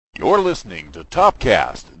You're listening to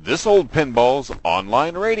TOPcast, This Old Pinball's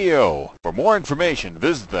online radio. For more information,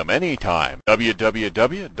 visit them anytime.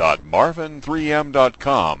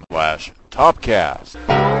 www.marvin3m.com/TOPcast.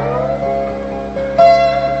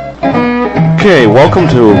 Okay, welcome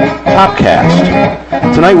to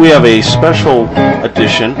TOPcast. Tonight we have a special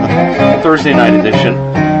edition, Thursday night edition,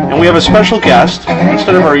 and we have a special guest.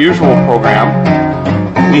 Instead of our usual program,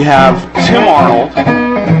 we have Tim Arnold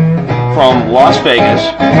from Las Vegas,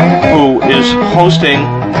 who is hosting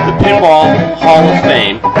the Pinball Hall of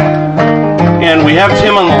Fame. And we have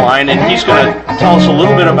Tim on the line, and he's going to tell us a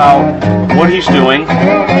little bit about what he's doing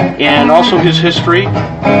and also his history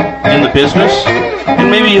in the business.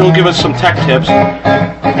 And maybe he'll give us some tech tips.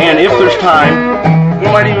 And if there's time, we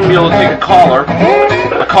might even be able to take a caller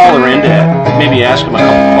in to maybe ask him a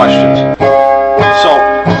couple questions. So,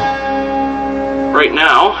 right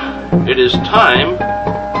now, it is time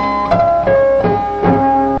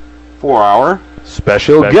for our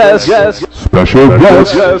special guest.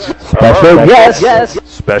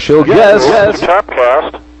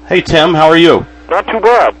 TOPcast. Hey, Tim, how are you? Not too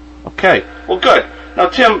bad. Okay, well, good. Now,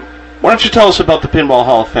 Tim, why don't you tell us about the Pinball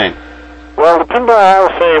Hall of Fame? Well, the Pinball Hall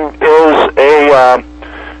of Fame is a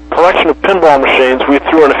collection of pinball machines. We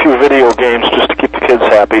threw in a few video games just to keep the kids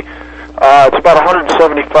happy. It's about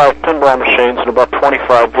 175 pinball machines and about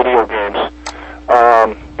 25 video games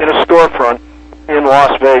in a storefront in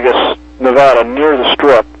Las Vegas, Nevada, near the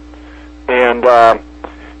Strip. And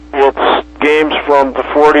it's games from the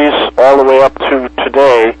 40s all the way up to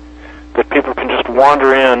today that people can just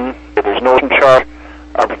wander in. There's no charge.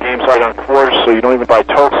 The game's out on quarters, so you don't even buy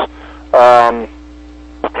totes.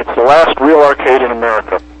 It's the last real arcade in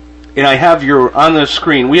America. And I have on the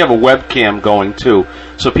screen, we have a webcam going too,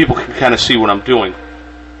 so people can kind of see what I'm doing.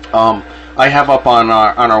 I have up on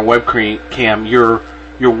our webcam your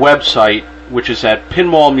website, which is at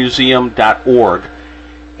pinballmuseum.org.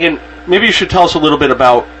 And maybe you should tell us a little bit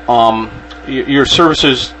about your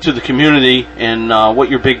services to the community and what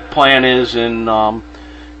your big plan is and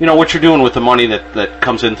what you're doing with the money that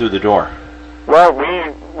comes in through the door. Well,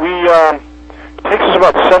 it takes us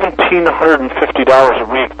about $1,750 a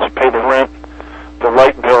week to pay the rent, the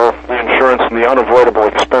light bill, the insurance, and the unavoidable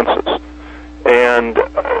expenses. And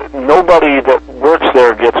nobody that works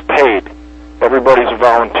there gets paid. Everybody's a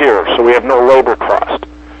volunteer, so we have no labor cost.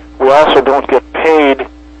 We also don't get paid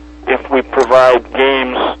if we provide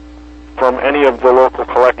games from any of the local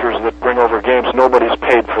collectors that bring over games. Nobody's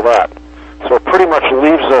paid for that. So it pretty much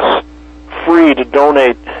leaves us free to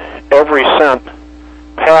donate every cent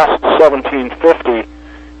past $1,750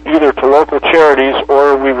 either to local charities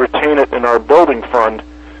or we retain it in our building fund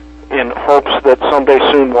in hopes that someday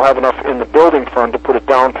soon we'll have enough in the building fund to put a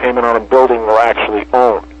down payment on a building we'll actually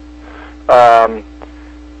own.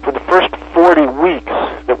 For the first 40 weeks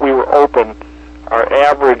that we were open, our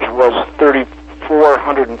average was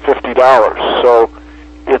 $3,450. So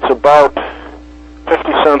it's about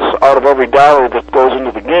 50 cents out of every dollar that goes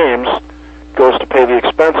into the games goes to pay the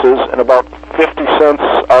expenses, and about 50 cents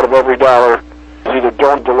out of every dollar is either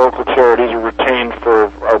donated to local charities or retained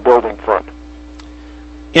for our building fund.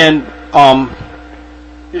 And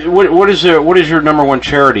what is your number one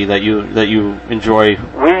charity that you enjoy?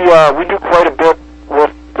 We do quite a bit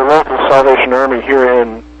with the local Salvation Army here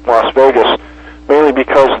in Las Vegas, mainly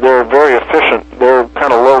because they're very efficient. They're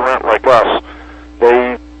kind of low rent like us.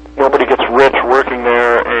 Nobody gets rich working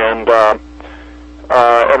there, and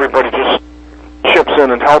everybody just chips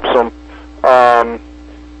in and helps them.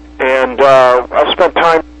 I've spent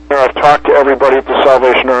time there. I've talked to everybody at the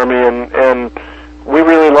Salvation Army, and we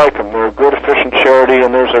really like them. They're a good, efficient charity,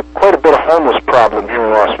 and there's quite a bit of homeless problem here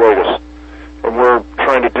in Las Vegas. And we're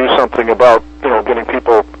trying to do something about, getting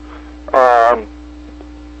people's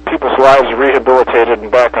lives rehabilitated and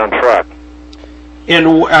back on track.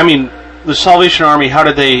 And, I mean, the Salvation Army, how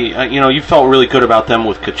did they, you felt really good about them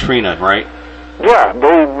with Katrina, right? Yeah,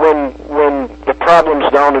 when the problems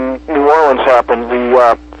down in New Orleans happened,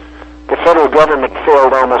 the federal government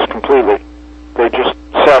failed almost completely. They just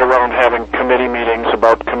sat around having committee meetings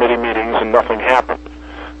about committee meetings and nothing happened.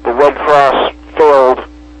 The Red Cross failed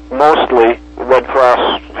mostly. The Red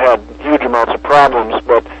Cross had huge amounts of problems,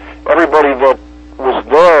 but everybody that was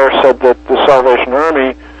there said that the Salvation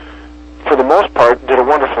Army, for the most part, did a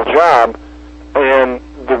wonderful job, and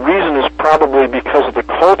the reason is probably because of the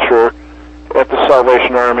culture at the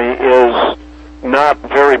Salvation Army is not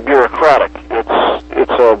very bureaucratic.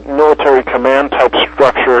 It's a military command type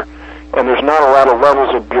structure, and there's not a lot of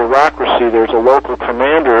levels of bureaucracy. There's a local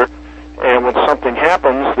commander, and when something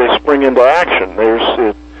happens, they spring into action.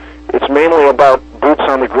 It's mainly about boots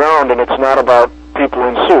on the ground, and it's not about people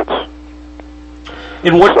in suits.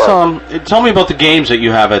 And what? Tell me about the games that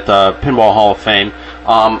you have at the Pinball Hall of Fame.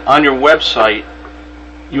 On your website,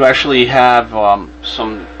 you actually have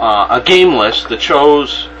a game list that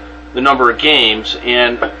shows the number of games,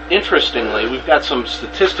 and interestingly, we've got some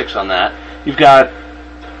statistics on that. You've got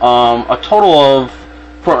a total of,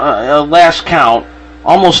 for last count,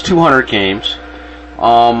 almost 200 games,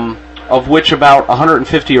 of which about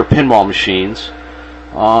 150 are pinball machines.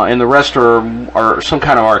 And the rest are some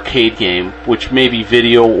kind of arcade game, which may be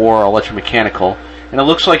video or electromechanical. And it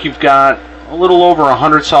looks like you've got a little over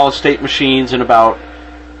 100 solid-state machines and about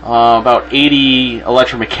 80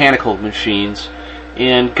 electromechanical machines.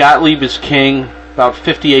 And Gottlieb is king, about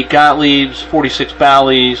 58 Gottliebs, 46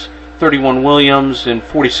 Bally's, 31 Williams, and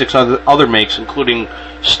 46 other makes, including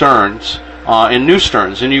Stearns, and new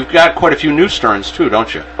Stearns. And you've got quite a few new Stearns, too,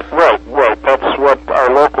 don't you? Right. That's what our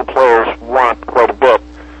local players want quite a bit.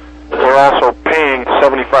 They're also paying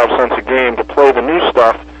 75 cents a game to play the new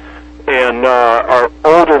stuff, and our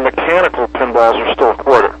older mechanical pinballs are still a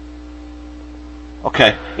quarter.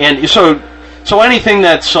 Okay, and so anything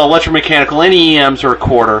that's electromechanical, any EMs are a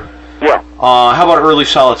quarter. Yeah. How about early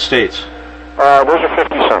solid states? Those are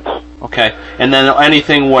 50 cents. Okay, and then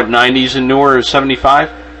anything, 90s and newer is 75?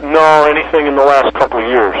 No, anything in the last couple of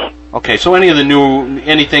years. Okay, so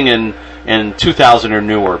anything in 2000 or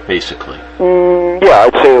newer, basically. Yeah,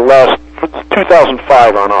 I'd say last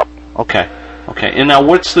 2005 on up. Okay. And now,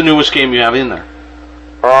 what's the newest game you have in there?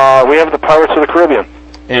 We have the Pirates of the Caribbean.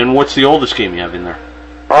 And what's the oldest game you have in there?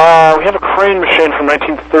 We have a crane machine from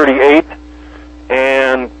 1938,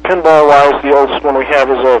 and pinball-wise, the oldest one we have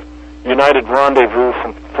is a United Rendezvous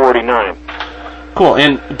from 49. Cool.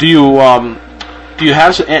 And do you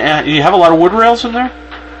have a lot of wood rails in there?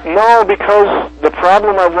 No, because the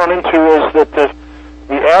problem I've run into is that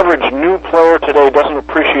the average new player today doesn't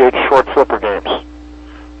appreciate short flipper games.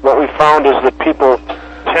 What we found is that people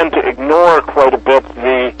tend to ignore quite a bit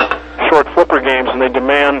the short flipper games, and they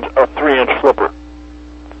demand a 3-inch flipper.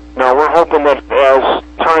 Now, we're hoping that as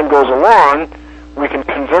time goes along, we can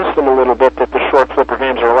convince them a little bit that the short flipper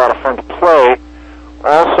games are a lot of fun to play.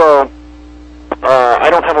 Also, I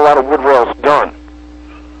don't have a lot of wood rails done.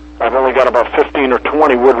 I've only got about 15 or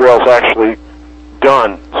 20 wood rails actually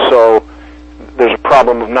done, so there's a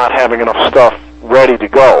problem of not having enough stuff ready to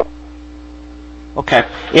go. Okay,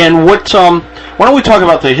 and why don't we talk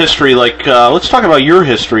about the history? Let's talk about your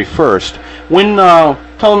history first.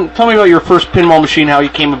 Tell me about your first pinball machine, how you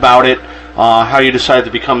came about it, how you decided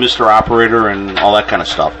to become Mr. Operator, and all that kind of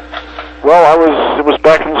stuff. Well, it was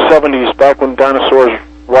back in the 70s, back when dinosaurs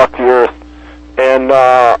walked the earth, and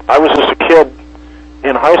I was just a kid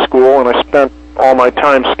in high school, and I spent all my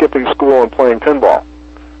time skipping school and playing pinball.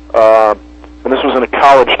 And this was in a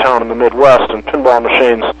college town in the Midwest, and pinball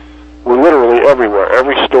machines were literally everywhere.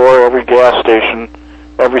 Every store, every gas station,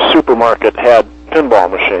 every supermarket had pinball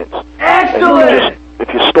machines. Excellent!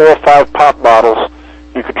 If you stole 5 pop bottles,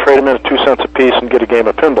 you could trade them in at 2 cents a piece and get a game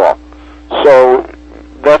of pinball. So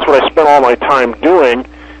that's what I spent all my time doing.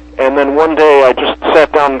 And then one day I just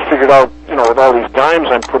sat down and figured out, with all these dimes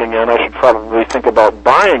I'm putting in, I should probably think about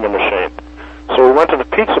buying a machine. So we went to the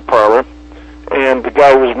pizza parlor, and the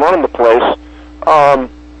guy who was running the place,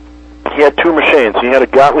 he had 2 machines. He had a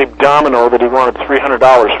Gottlieb Domino that he wanted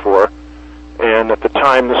 $300 for, and at the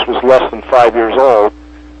time this was less than 5 years old,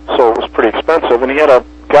 so it was pretty expensive. And he had a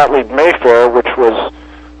Gottlieb Mayfair, which was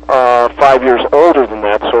 5 years older than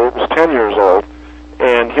that, so it was 10 years old,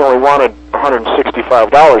 and he only wanted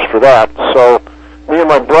 $165 for that. So me and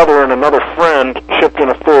my brother and another friend chipped in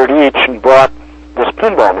a third each and bought this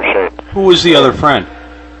pinball machine. Who was the other friend?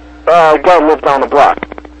 A guy who lived down the block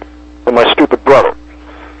with my stupid brother.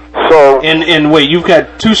 So and wait, you've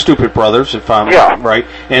got 2 stupid brothers, if I'm right,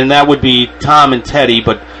 and that would be Tom and Teddy,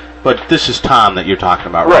 but this is Tom that you're talking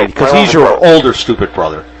about, right? Because he's your older stupid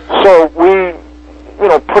brother. So we,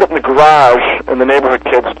 put it in the garage, and the neighborhood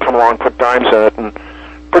kids would come along, put dimes in it, and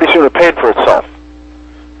pretty soon it paid for itself.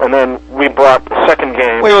 And then we bought the second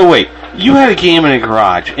game. Wait. You had a game in a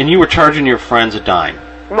garage, and you were charging your friends a dime.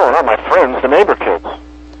 No, not my friends, the neighbor kids.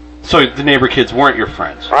 So the neighbor kids weren't your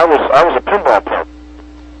friends? I was a pinball player.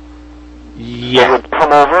 Yeah. They would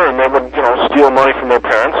come over and they would, steal money from their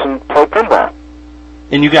parents and play pinball.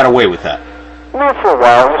 And you got away with that? Well, for a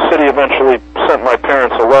while. The city eventually sent my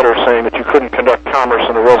parents a letter saying that you couldn't conduct commerce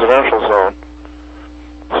in a residential zone.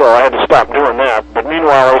 So I had to stop doing that. But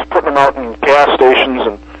meanwhile, I was putting them out in gas stations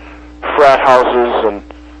and frat houses, and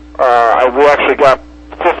we actually got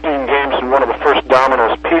 15 games in one of the first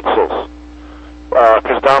Domino's pizzas,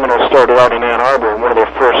 because Domino's started out in Ann Arbor, and one of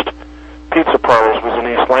their first pizza parlors was in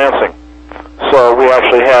East Lansing. So we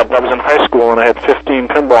actually I was in high school, and I had 15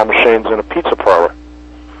 pinball machines in a pizza parlor.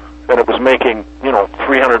 was making,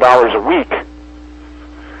 $300 a week.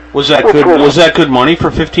 Was that good? Was that good money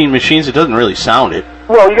for 15 machines? It doesn't really sound it.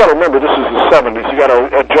 Well, you got to remember, this is the 70s. You got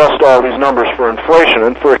to adjust all these numbers for inflation.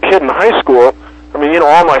 And for a kid in high school,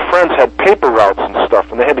 all my friends had paper routes and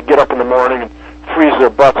stuff, and they had to get up in the morning and freeze their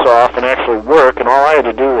butts off and actually work, and all I had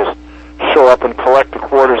to do was show up and collect the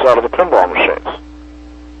quarters out of the pinball machines.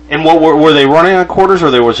 And what were they running on quarters,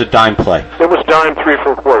 or there was a dime play? It was dime 3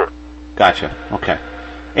 for a quarter. Gotcha. Okay.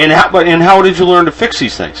 And how did you learn to fix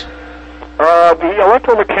these things? The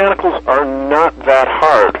electromechanicals are not that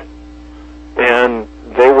hard, and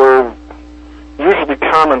they were usually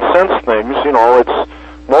common sense things.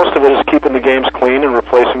 Most of it is keeping the games clean and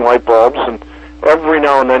replacing light bulbs, and every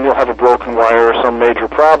now and then you'll have a broken wire or some major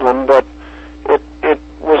problem, but it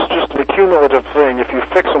was just an accumulative thing. If you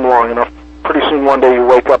fix them long enough, pretty soon one day you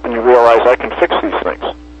wake up and you realize I can fix these things.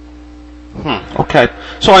 Okay.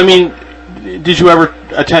 So, did you ever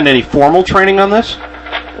attend any formal training on this?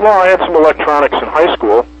 Well, I had some electronics in high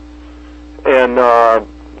school, and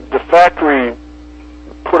the factory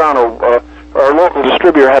put on our local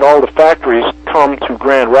distributor had all the factories come to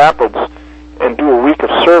Grand Rapids and do a week of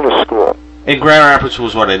service school. And Grand Rapids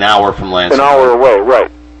was, an hour from Lansing? An hour away,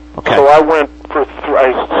 right. Okay. So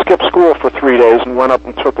I skipped school for 3 days and went up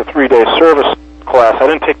and took a 3-day service class. I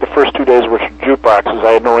didn't take the first 2 days, which were jukeboxes.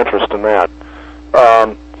 I had no interest in that.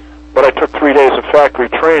 But I took 3 days of factory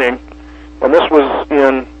training, and this was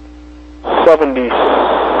in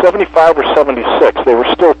 75 or 76. They were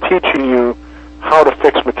still teaching you how to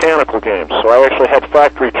fix mechanical games. So I actually had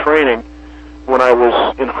factory training when I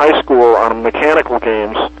was in high school on mechanical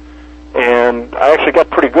games, and I actually got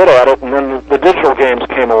pretty good at it, and then the digital games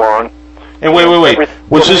came along. And wait.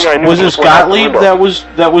 Was this Gottlieb that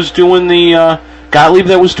was doing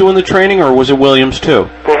the training, or was it Williams too?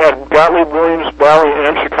 They had Gottlieb, Williams, Bally,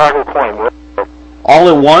 and Chicago Coin. All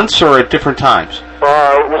at once or at different times?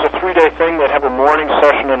 It was a 3-day thing. They'd have a morning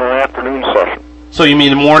session and an afternoon session. So you mean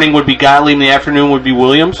the morning would be Gottlieb and the afternoon would be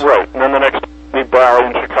Williams? Right, and then the next day would be Bally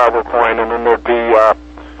and Chicago Coin, and then there'd be,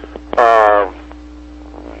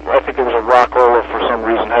 I think it was a Rockola for some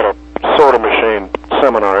reason, had a soda machine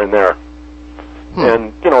seminar in there.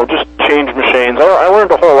 And, just change machines. I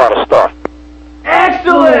learned a whole lot of stuff.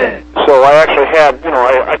 Excellent! So I actually had,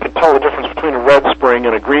 I could tell the difference between a red spring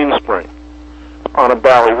and a green spring on a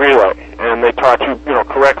Bally relay. And they taught you,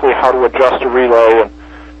 correctly how to adjust a relay and,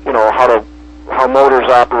 how motors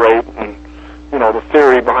operate and, the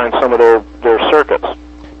theory behind some of their circuits.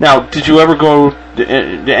 Now, did you ever go to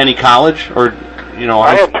any college? Or,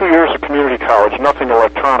 I had 2 years of community college, nothing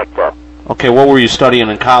electronic, though. Okay, what were you studying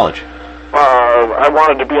in college? I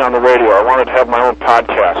wanted to be on the radio. I wanted to have my own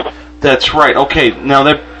podcast. That's right. Okay, now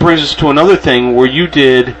that brings us to another thing where you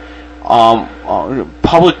did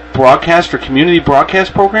public broadcast or community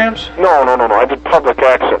broadcast programs? No. I did public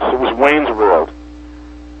access. It was Wayne's World.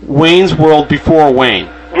 Wayne's World before Wayne?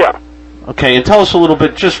 Yeah. Okay, and tell us a little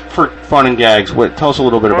bit, just for fun and gags, tell us a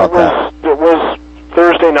little bit about that. It was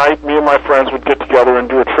Thursday night. Me and my friends would get together and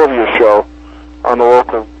do a trivia show on the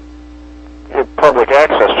local public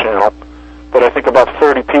access channel that I think about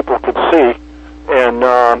 30 people could see, and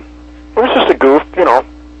it was just a goof,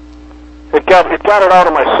 It got it out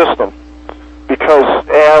of my system, because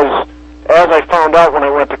as I found out when I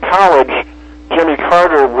went to college, Jimmy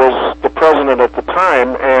Carter was the president at the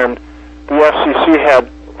time, and the FCC had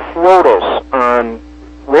quotas on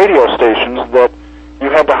radio stations that you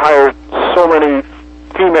had to hire so many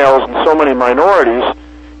females and so many minorities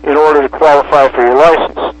in order to qualify for your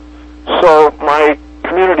license. So my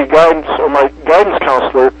community guidance, or my guidance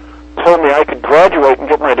counselor, told me I could graduate and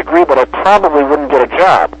get my degree, but I probably wouldn't get a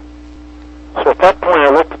job. So at that point I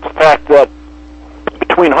looked at the fact that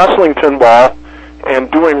between hustling pinball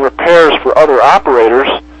and doing repairs for other operators,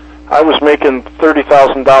 I was making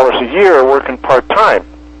 $30,000 a year working part-time,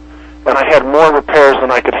 and I had more repairs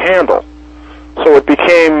than I could handle. So it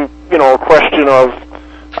became, a question of,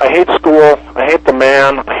 I hate school, I hate the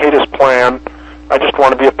man, I hate his plan, I just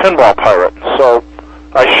want to be a pinball pirate. So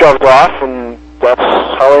I shoved off, and that's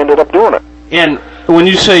how I ended up doing it. And when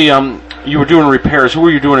you say you were doing repairs, who were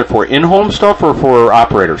you doing it for? In-home stuff or for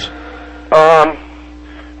operators?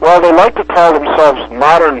 Well, they like to call themselves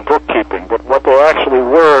modern bookkeeping, but what they actually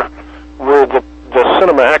were the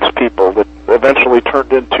Cinema X people that eventually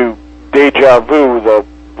turned into Deja Vu,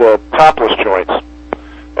 the topless joints.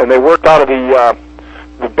 And they worked out of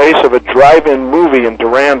the base of a drive-in movie in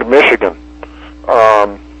Durand, Michigan.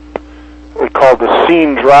 Called the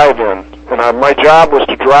Scene Drive-In. And my job was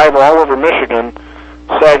to drive all over Michigan,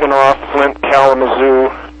 Saginaw, Flint, Kalamazoo,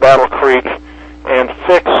 Battle Creek, and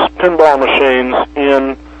fix pinball machines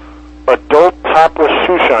in adult topless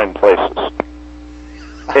shoe shine places.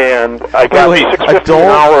 And I got $6.50 an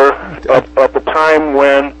hour at the time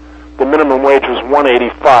when the minimum wage was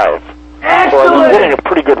 $1.85. Excellent. So I was getting a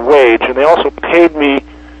pretty good wage, and they also paid me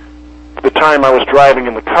the time I was driving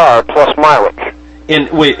in the car plus mileage. And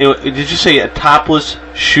wait, did you say a topless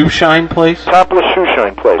shoe shine place? Topless shoe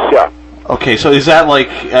shine place, yeah. Okay, so is that like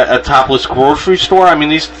a topless grocery store? I mean,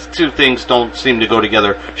 these two things don't seem to go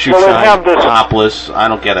together. Shoe shine, topless. I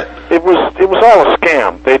don't get it. It was all a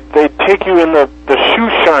scam. They'd take you in the shoe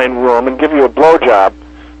shine room and give you a blowjob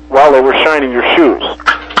while they were shining your shoes.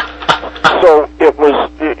 So it was,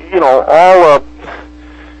 it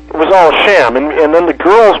was all a sham. And then the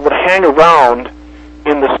girls would hang around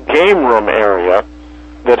in this game room area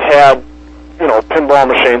that had, pinball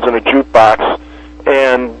machines and a jukebox,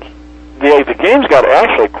 and the games got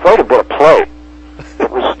actually quite a bit of play. It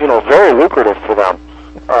was, very lucrative for them.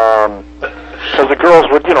 Because the girls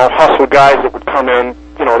would, hustle guys that would come in,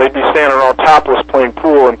 they'd be standing around topless playing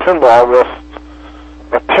pool and pinball with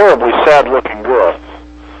a terribly sad-looking girl.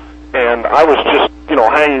 And I was just,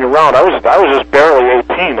 hanging around. I was just barely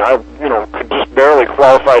 18. I, could just barely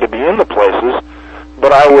qualify to be in the places.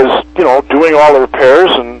 But I was, doing all the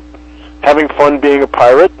repairs and having fun being a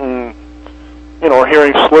pirate and,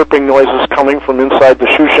 hearing slurping noises coming from inside the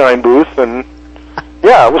shoe shine booth. And,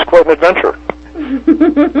 yeah, it was quite an adventure.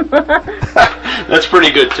 That's pretty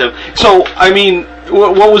good, Tim. So, I mean,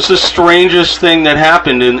 what was the strangest thing that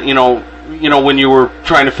happened in, when you were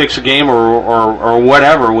trying to fix a game or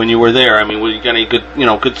whatever when you were there? I mean, you got any good,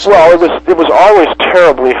 good stories? Well, it was always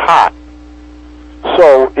terribly hot.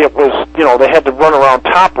 So it was, they had to run around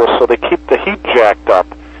topless so they keep the heat jacked up.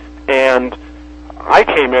 And I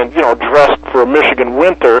came in, dressed for a Michigan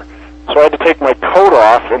winter, so I had to take my coat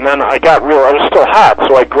off, and then I was still hot,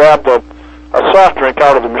 so I grabbed a soft drink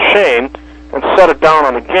out of the machine and set it down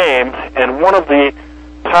on the game, and one of the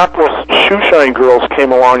topless shoe shine girls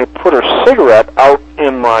came along and put her cigarette out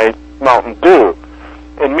in my Mountain Dew.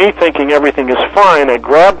 And me thinking everything is fine, I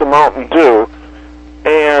grabbed the Mountain Dew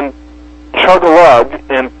and chug a lug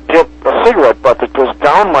and get a cigarette butt that goes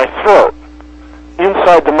down my throat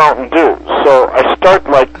inside the Mountain Dew. So I start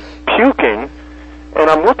puking, and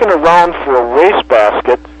I'm looking around for a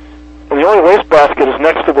wastebasket, and the only wastebasket is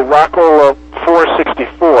next to the Rockola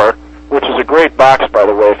 464, which is a great box, by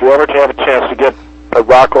the way. If you ever have a chance to get a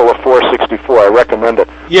Rockola 464, I recommend it.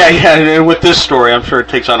 Yeah, and with this story, I'm sure it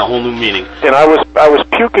takes on a whole new meaning. And I was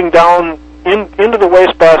puking down into the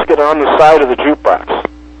wastebasket on the side of the jukebox.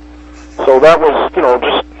 So that was,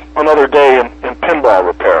 just another day in pinball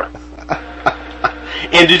repair.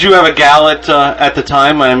 And did you have a gal at the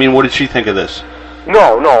time? I mean, what did she think of this?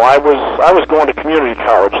 No, I was going to community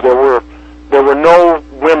college. There were no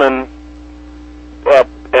women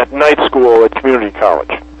at night school at community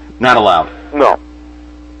college. Not allowed. No.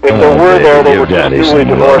 If there were there, they were just newly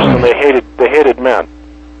divorced and they hated men.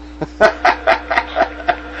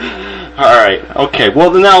 All right. Okay.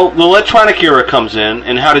 Well, now the electronic era comes in,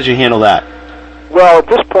 and how did you handle that? Well, at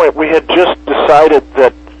this point, we had just decided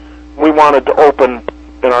that we wanted to open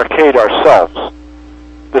an arcade ourselves.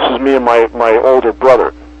 This is me and my older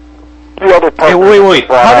brother. The other partner. Hey, wait.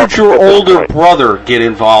 How did your older brother get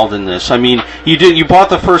involved in this? I mean, you bought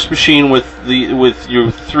the first machine with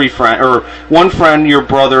your three friends, or one friend, your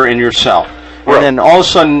brother, and yourself. Right. And then all of a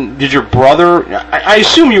sudden, did your brother? I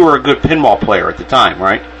assume you were a good pinball player at the time,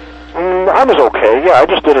 right? I was okay. Yeah, I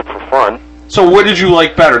just did it for fun. So what did you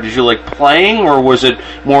like better? Did you like playing, or was it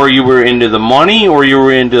more you were into the money, or you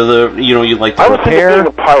were into the you liked to repair? I was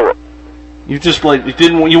into being a pirate. You just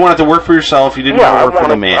you wanted to work for yourself. You didn't want to work for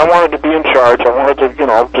the man. I wanted to be in charge. I wanted to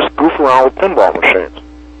just goof around with pinball machines.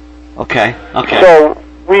 Okay. So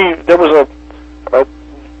there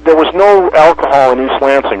was no alcohol in East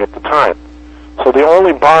Lansing at the time. So the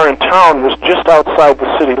only bar in town was just outside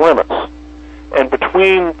the city limits. And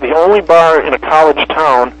between the only bar in a college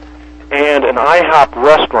town and an IHOP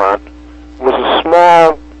restaurant was a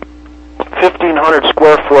small 1,500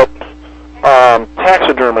 square foot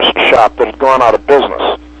taxidermist shop that had gone out of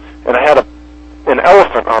business. And I had an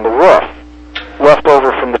elephant on the roof left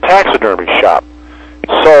over from the taxidermy shop.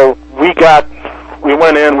 So we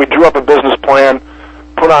went in, we drew up a business plan,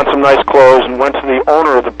 put on some nice clothes, and went to the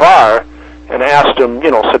owner of the bar and asked him,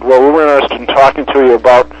 said, well, we were interested in talking to you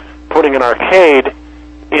about putting an arcade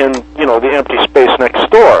in, the empty space next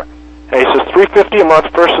door. And he says, $350 a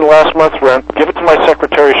month, first and last month's rent. Give it to my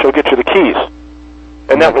secretary, she'll get you the keys.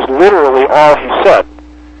 And that was literally all he said.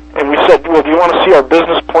 And we said, well, do you want to see our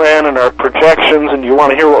business plan and our projections, and do you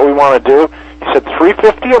want to hear what we want to do? He said,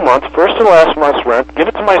 $350 a month, first and last month's rent. Give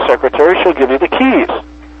it to my secretary, she'll give you the keys.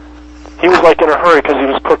 He was like in a hurry because he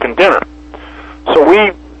was cooking dinner. So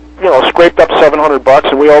we, scraped up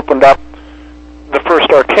 $700 and we opened up the first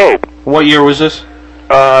arcade. What year was this?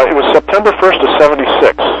 It was September 1st of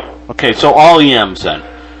 '76. Okay, so all EMs then.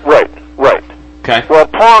 Right. Okay. Well,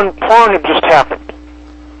 Pong had just happened.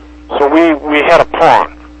 So we had a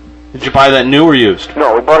Pong. Did you buy that new or used?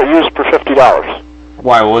 No, we bought it used for $50.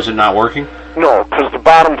 Why, was it not working? No, because the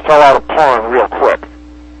bottom fell out of Pong real quick.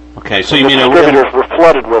 Okay, so you mean distributors were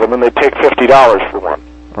flooded with them, and they take $50 for one.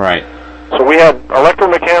 Right. So we had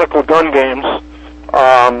electromechanical gun games,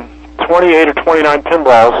 28 or 29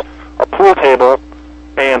 pinballs, a pool table,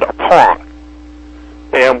 and a Pong.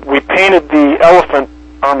 And we painted the elephant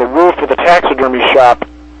on the roof of the taxidermy shop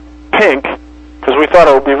pink, because we thought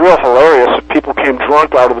it would be real hilarious if people came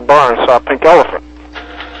drunk out of the bar and saw a pink elephant.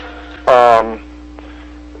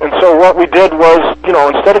 And so what we did was,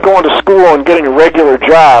 instead of going to school and getting a regular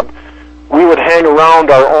job, we would hang around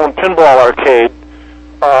our own pinball arcade,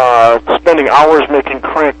 spending hours making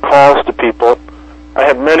crank calls to people. I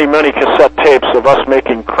had many, many cassette tapes of us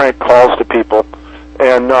making crank calls to people.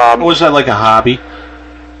 And was that like a hobby?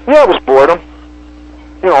 Yeah, it was boredom.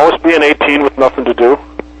 Us being 18 with nothing to do.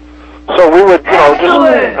 So we would,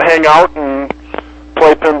 just hang out and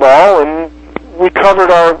play pinball, and we covered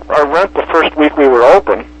our rent the first week we were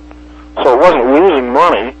open, so it wasn't losing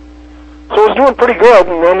money. So it was doing pretty good,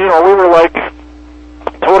 and then, we were,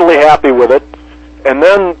 totally happy with it. And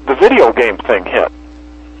then the video game thing hit.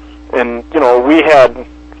 And, we had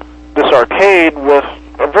this arcade with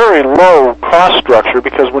a very low cost structure,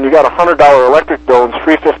 because when you got a $100 electric bill and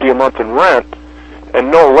 $350 a month in rent, and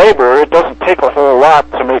no labor, it doesn't take a whole lot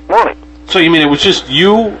to make money. So you mean it was just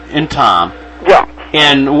you and Tom? Yeah.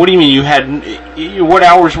 And what do you mean what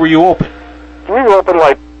hours were you open? We were open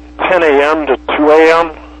 10 a.m. to 2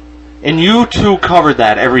 a.m. And you two covered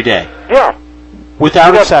that every day? Yeah.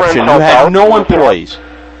 Without exception, you had no employees?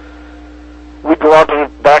 We'd go out to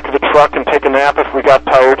the back of the truck and take a nap if we got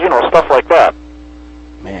tired, stuff like that.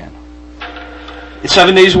 Man.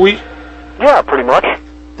 7 days a week? Yeah, pretty much.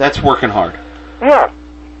 That's working hard. Yeah,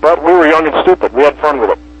 but we were young and stupid. We had fun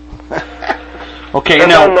with it. Okay, and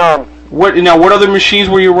now, what other machines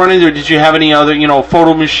were you running? Or did you have any other,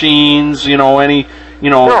 photo machines, No,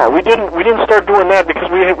 we didn't start doing that because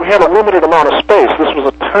we had a limited amount of space. This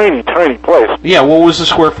was a tiny, tiny place. Yeah, what was the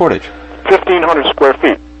square footage? 1,500 square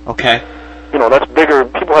feet. Okay. That's bigger.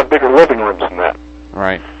 People have bigger living rooms than that.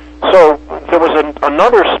 Right. So there was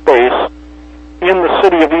another space in the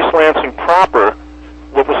city of East Lansing proper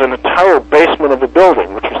that was an entire basement of the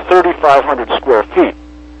building, which was 3,500 square feet,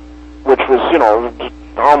 which was,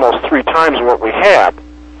 almost 3 times what we had.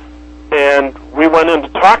 And we went in to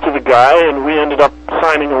talk to the guy, and we ended up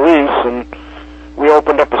signing a lease, and we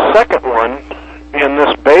opened up a second one in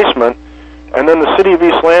this basement, and then the city of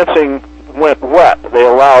East Lansing went wet. They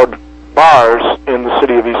allowed bars in the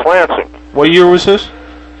city of East Lansing. What year was this?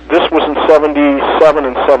 This was in 77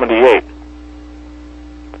 and 78.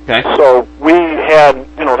 Okay. So we had,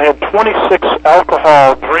 they had 26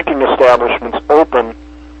 alcohol drinking establishments open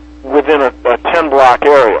within a 10-block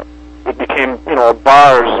area. It became, a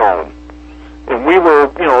bar zone. And we were,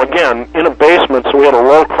 again, in a basement, so we had a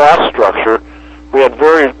low cost structure. We had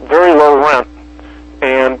very, very low rent.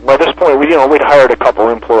 And by this point, we'd hired a couple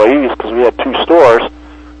employees because we had 2 stores.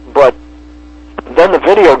 But then the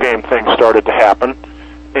video game thing started to happen,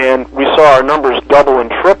 and we saw our numbers double and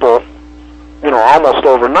triple, almost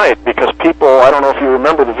overnight, because people, I don't know if you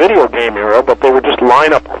remember the video game era, but they would just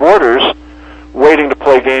line up quarters waiting to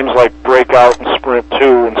play games like Breakout and Sprint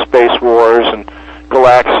 2 and Space Wars and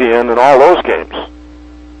Galaxian and all those games.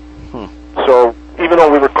 So even though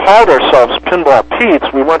we were called ourselves Pinball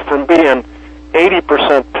Pete's, we went from being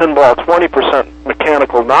 80% pinball, 20%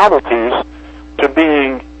 mechanical novelties to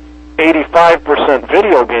being 85%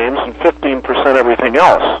 video games and 15% everything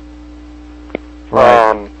else.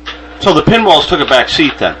 Right. So the pinballs took a back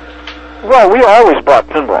seat then? Well, we always bought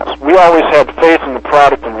pinballs. We always had faith in the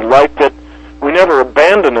product and we liked it. We never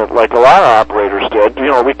abandoned it like a lot of operators did.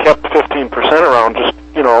 We kept 15% around just,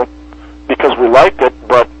 because we liked it.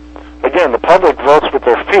 But, again, the public votes with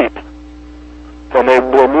their feet. And they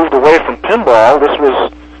were moved away from pinball. This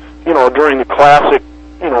was, during the classic,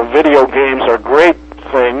 video games are great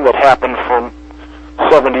thing that happened from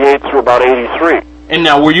 78 through about 83. And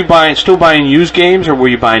now, were you still buying used games, or were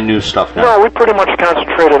you buying new stuff now? No, we pretty much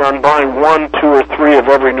concentrated on buying 1, 2, or 3 of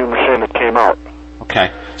every new machine that came out.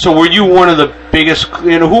 Okay. So were you one of the biggest,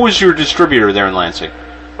 who was your distributor there in Lansing?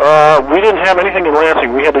 We didn't have anything in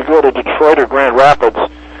Lansing. We had to go to Detroit or Grand Rapids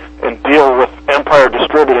and deal with Empire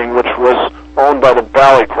Distributing, which was owned by the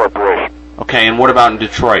Bally Corporation. Okay, and what about in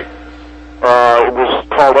Detroit? It was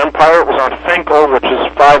called Empire. It was on Finkel, which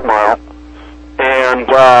is 5 Mile. And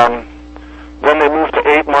then they moved to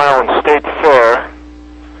 8 Mile and State Fair.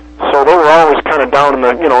 So they were always kind of down in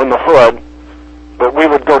the, in the hood. But we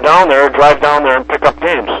would go down there, drive down there, and pick up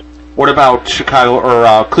games. What about Chicago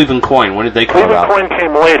or Cleveland Coin? When did they come about? Cleveland Coin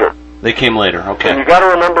came later. They came later, okay. And you got to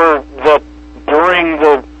remember that during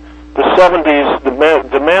the 70s,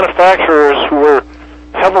 the manufacturers who were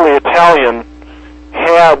heavily Italian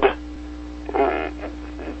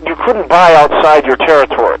you couldn't buy outside your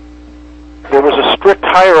territory. There was a strict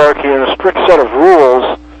hierarchy and a strict set of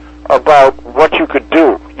rules about what you could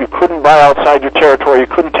do. You couldn't buy outside your territory. You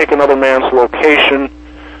couldn't take another man's location.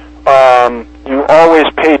 You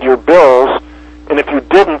always paid your bills, and if you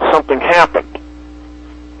didn't, something happened.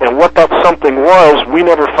 And what that something was, we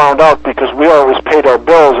never found out because we always paid our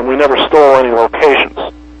bills and we never stole any locations.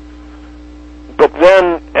 But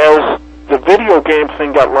then, as the video game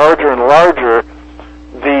thing got larger and larger,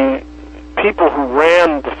 the people who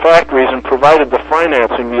ran the factories and provided the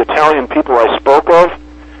financing, the Italian people I spoke of,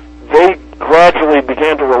 they gradually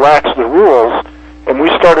began to relax the rules, and we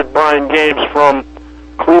started buying games from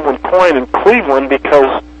Cleveland Coin in Cleveland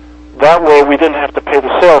because that way we didn't have to pay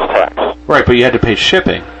the sales tax. Right, but you had to pay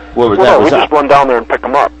shipping. We just run down there and pick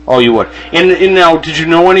them up. Oh, you would. And now, did you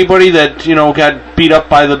know anybody that, got beat up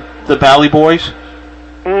by the Bally boys?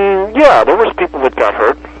 Yeah, there was people that got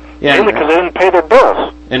hurt. Yeah, mainly because they didn't pay their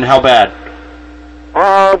bills. And how bad?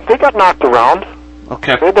 They got knocked around.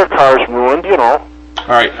 Okay. They had their cars ruined, All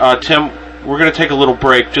right, Tim, we're going to take a little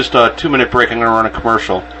break, just a 2-minute break. I'm going to run a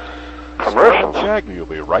commercial. Commercial? Shaggy will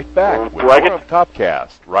be right back with more of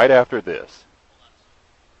TOPcast right after this.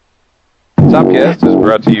 TOPcast is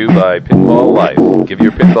brought to you by Pinball Life. Give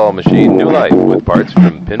your pinball machine new life with parts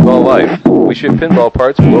from Pinball Life. We ship pinball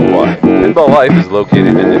parts worldwide. Pinball Life is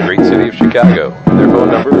located in the great city of Chicago. Their phone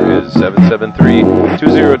number is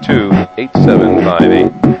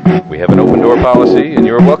 773-202-8758. We have an open door policy, and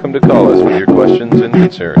you are welcome to call us with your questions and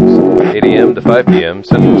concerns. 8 a.m. to 5 p.m.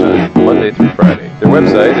 Central Time, Monday through Friday. Their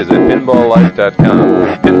website is at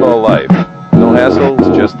pinballlife.com. Pinball Life. No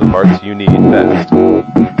hassles, just the parts you need fast.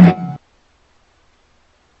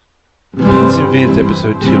 Pins and Vids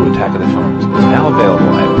Episode 2, Attack of the Phones, is now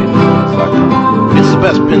available at pinsandvids.com. It's the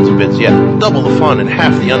best Pins and Vids yet. Double the fun and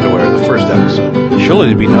half the underwear of the first episode. Surely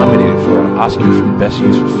to be nominated for an Oscar for the best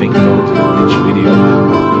use of fake phones in a pitch video,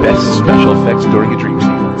 or best special effects during a dream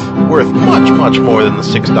sequence. Worth much, much more than the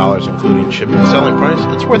 $6 including shipping and selling price.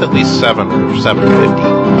 It's worth at least $7 or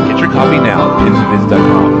 $7.50. Get your copy now at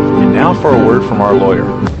pinsandvids.com. And now for a word from our lawyer.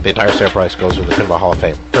 The entire sale price goes to the Pinball Hall of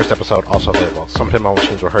Fame. First episode also available. Some pinball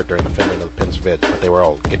machines were hurt during the filming of the Pins and Vids, but they were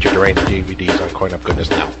old. Get your deranged DVDs on Coin Up Goodness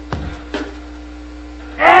now.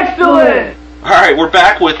 Excellent! All right, we're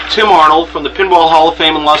back with Tim Arnold from the Pinball Hall of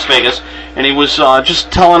Fame in Las Vegas, and he was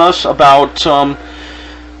just telling us about,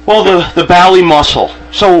 the Bally muscle.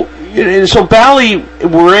 So Bally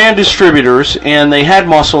ran distributors, and they had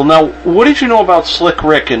muscle. Now, what did you know about Slick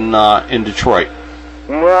Rick in Detroit?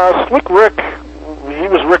 Slick Rick, he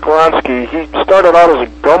was Rick Lonsky. He started out as a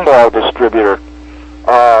gumball distributor.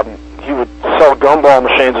 He would sell gumball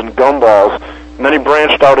machines and gumballs, and then he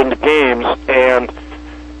branched out into games, and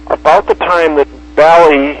about the time that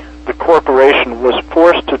Bally, the corporation, was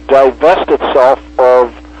forced to divest itself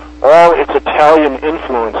of all its Italian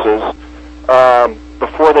influences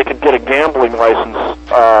before they could get a gambling license,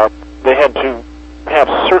 they had to have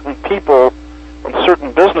certain people and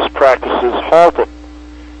certain business practices halted.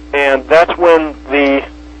 And that's when the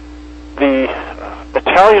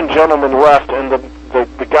Italian gentleman left and the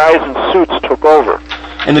guys in suits took over.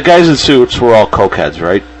 And the guys in suits were all cokeheads,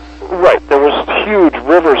 right? Right. There was huge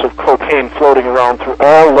rivers of cocaine floating around through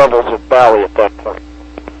all levels of Bally at that point.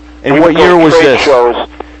 And what year was this? Shows,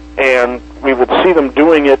 and we would see them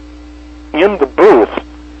doing it in the booth,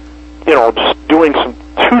 just doing some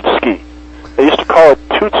tootski. They used to call it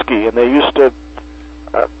tootski, and they used to,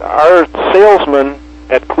 our salesman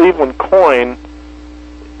at Cleveland Coin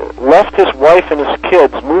left his wife and his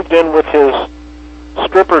kids, moved in with his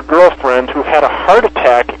stripper girlfriend who had a heart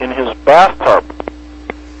attack in his bathtub.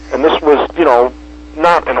 And this was,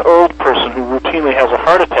 not an old person who routinely has a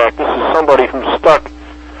heart attack. This is somebody who stuck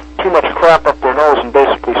too much crap up their nose and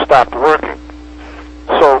basically stopped working.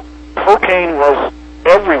 So cocaine was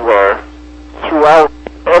everywhere throughout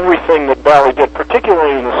everything that Bally did,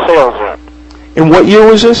 particularly in the sales end. And what year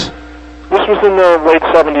was this? This was in the late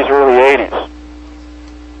 70s, early 80s.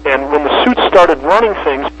 And when the suits started running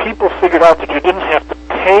things, people figured out that you didn't have to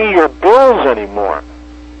pay your bills anymore.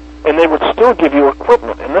 And they would still give you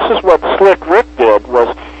equipment. And this is what Slick Rick did,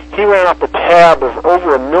 was he ran up a tab of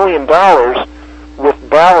over $1 million with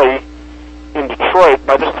Bally in Detroit.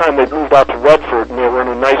 By this time, they'd moved out to Redford, and they were in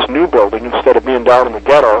a nice new building instead of being down in the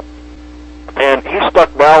ghetto. And he stuck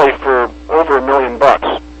Valley for over $1 million.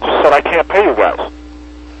 Just said, I can't pay you guys.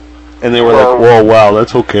 And they were like, whoa, wow,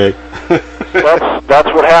 that's okay. that's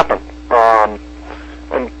what happened.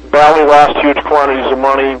 And Valley lost huge quantities of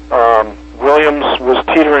money. Williams was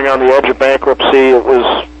teetering on the edge of bankruptcy. It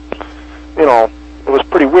was, it was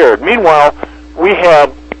pretty weird. Meanwhile, we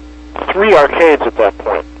had 3 arcades at that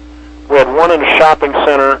point. We had one in a shopping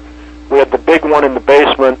center, we had the big one in the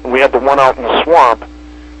basement, and we had the one out in the swamp.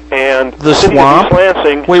 And the swamp?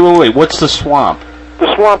 Lansing, wait, what's the swamp?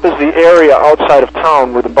 The swamp is the area outside of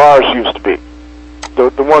town where the bars used to be.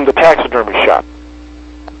 The taxidermy shop.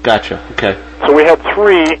 Gotcha, okay. So we had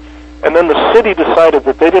 3, and then the city decided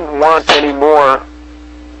that they didn't want any more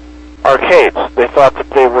arcades. They thought that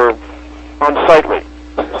they were unsightly.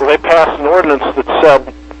 So they passed an ordinance that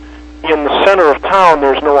said, in the center of town,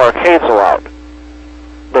 there's no arcades allowed.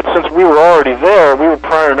 But since we were already there, we were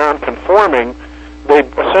prior non-conforming, they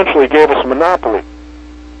essentially gave us a monopoly.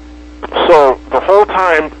 So the whole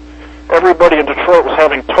time, everybody in Detroit was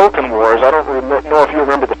having token wars. I don't know if you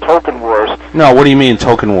remember the token wars. No, what do you mean,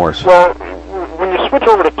 token wars? Well, when you switch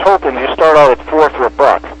over to tokens, you start out at 4 for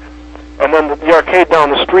 $1. And then the arcade down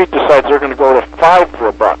the street decides they're going to go to 5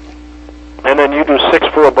 for $1. And then you do 6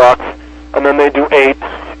 for $1, and then they do 8,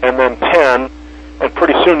 and then 10, and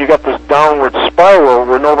pretty soon you got this downward spiral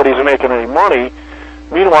where nobody's making any money.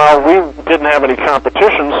 Meanwhile, we didn't have any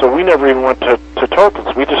competition, so we never even went to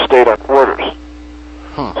tokens. We just stayed on quarters.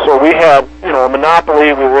 So we had, a monopoly.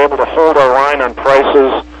 We were able to hold our line on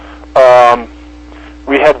prices.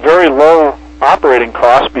 We had very low operating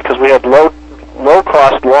costs because we had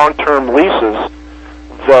low-cost long-term leases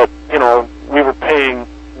that, we were paying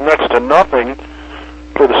next to nothing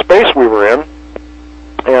for the space we were in.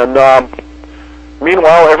 And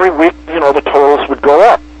meanwhile, every week, the totals would go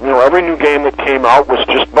up. Every new game that came out was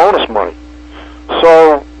just bonus money.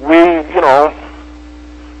 So we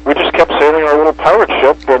just kept sailing our little pirate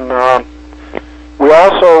ship, and we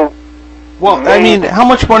also... Well, I mean, how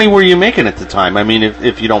much money were you making at the time? I mean,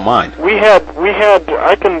 if you don't mind. We had.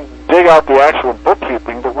 I can dig out the actual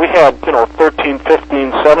bookkeeping, but we had, $13,000,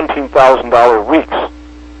 $15,000, $17,000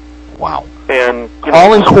 weeks. Wow. And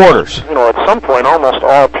all in quarters. At some point, almost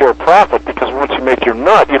all pure profit, because once you make your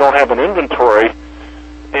nut, you don't have an inventory.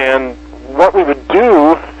 And what we would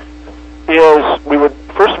do is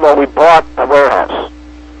first of all, we bought a warehouse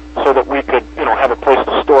so that we could, have a place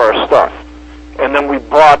to store our stuff. And then we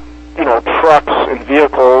bought, trucks and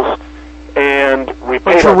vehicles, and we paid.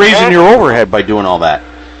 But you're raising your overhead by doing all that.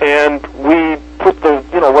 And we put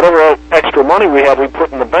whatever extra money we had, we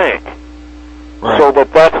put in the bank. Right. So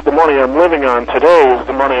that's the money I'm living on today is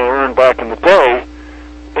the money I earned back in the day.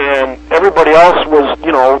 And everybody else was,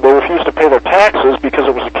 they refused to pay their taxes because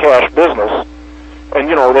it was a cash business. And,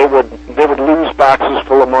 they would lose boxes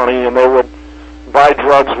full of money, and they would buy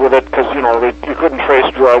drugs with it because, you couldn't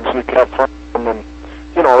trace drugs and you kept from them. And,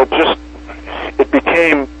 it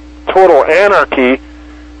became total anarchy.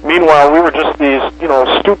 Meanwhile, we were just these,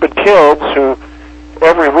 stupid kids who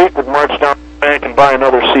every week would march down to the bank and buy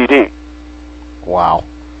another CD. Wow.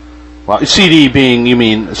 Well, CD being, you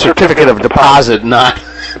mean, certificate of deposit, not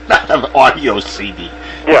an audio CD.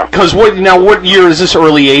 Yeah. Because what year is this,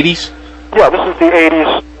 early 80s? Yeah, this is the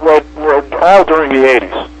 80s, right, all during the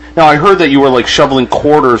 80s. Now, I heard that you were, shoveling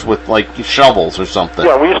quarters with, shovels or something.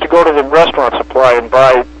 Yeah, we used to go to the restaurant supply and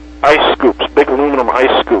buy ice scoops, big aluminum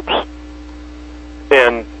ice scoops.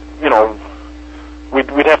 And,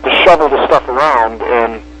 we'd have to shovel the stuff around,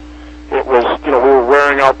 and it was, we were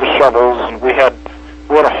wearing out the shovels, and we had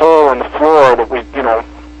a hole in the floor that we,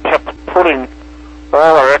 kept putting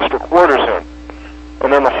all our extra quarters in.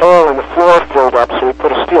 And then the hole in the floor filled up, so we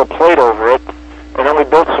put a steel plate over it, and then we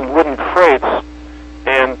built some wooden crates,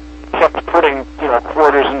 and kept putting,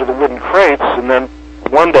 quarters into the wooden crates, and then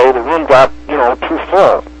one day the room got, too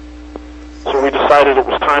full. So we decided it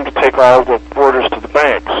was time to take all the quarters to the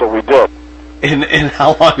bank, so we did. And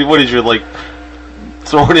how long, what is your,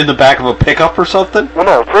 throw it in the back of a pickup or something? Well,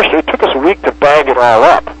 no, first it took us a week to bag it all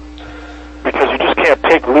up, because you just can't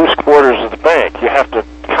take loose quarters to the bank. You have to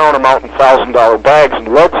count them out in $1,000 bags and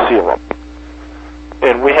lead seal them.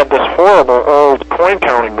 And we had this horrible old coin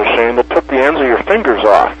counting machine that took the ends of your fingers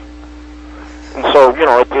off. And so,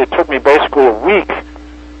 it took me basically a week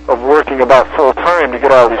of working about full time to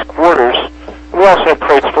get all these quarters. We also had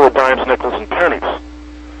crates full of dimes, nickels, and pennies.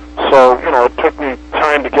 So, it took me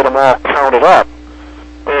time to get them all counted up.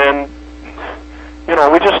 And,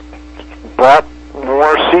 we just bought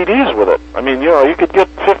more CDs with it. I mean, you could get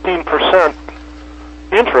 15%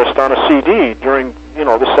 interest on a CD during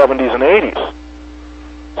the 70s and 80s.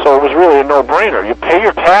 So it was really a no-brainer. You pay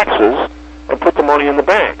your taxes and put the money in the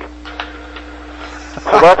bank.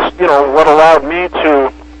 So that's, what allowed me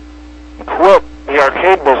to quit the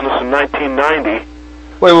arcade business in 1990.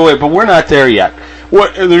 Wait, but we're not there yet.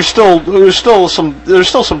 There's still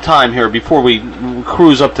some time here before we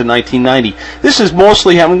cruise up to 1990. This is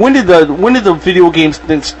mostly happening. When did the video games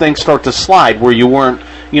thing start to slide? Where you weren't,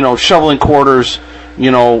 shoveling quarters,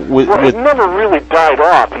 It never really died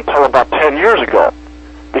off until about 10 years ago,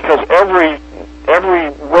 because every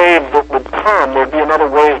wave that would come, there'd be another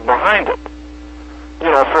wave behind it.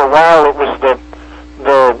 For a while it was the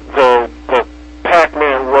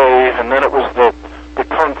Pac-Man wave, and then it was the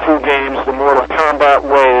Kung Fu games, the Mortal Kombat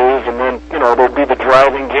wave, and then, there'd be the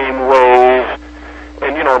driving game wave,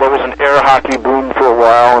 and, there was an air hockey boom for a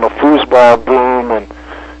while, and a foosball boom, and,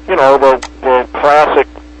 the classic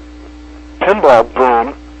pinball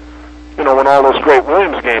boom, when all those great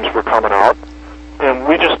Williams games were coming out, and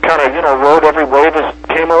we just kind of, rode every wave as it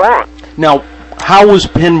came along. Now, how was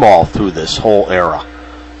pinball through this whole era?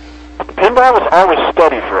 Pinball was always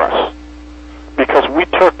steady for us, because we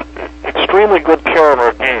took extremely good care of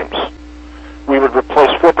our games. We would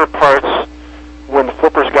replace flipper parts. When the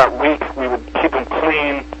flippers got weak, we would keep them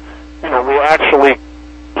clean. We actually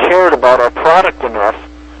cared about our product enough.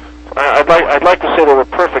 I'd like to say they were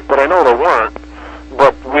perfect, but I know they weren't.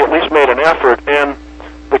 But we at least made an effort, and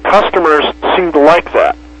the customers seemed to like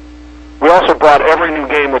that. We also bought every new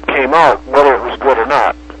game that came out, whether it was good or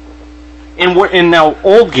not. And now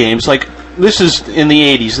old games, like this is in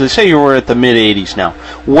the 80s. They say you were at the mid-80s now.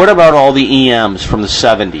 What about all the EMs from the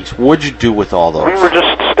 70s? What'd you do with all those? We were just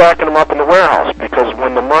stacking them up in the warehouse, because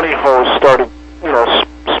when the money hose started,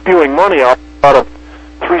 spewing money out of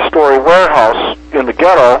 3-story warehouse in the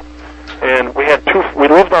ghetto, and we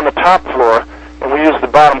lived on the top floor, and we used the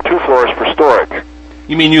bottom 2 floors for storage.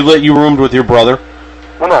 You mean you roomed with your brother?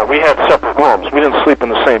 Well, no, we had separate rooms. We didn't sleep in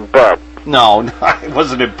the same bed. No, I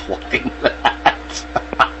wasn't implying that.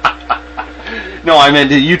 No, I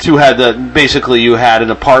meant you two had basically you had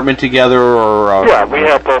an apartment together, or... Yeah, we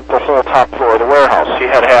had the whole top floor of the warehouse. He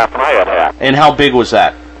had half and I had half. And how big was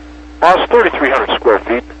that? Well, it was 3,300 square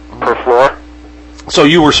feet per floor. So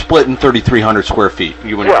you were split in 3,300 square feet,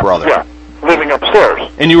 you and your brother? Yeah, living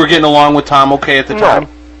upstairs. And you were getting along with Tom okay at the time?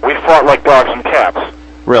 No, we fought like dogs and cats.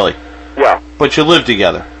 Really? Yeah. But you lived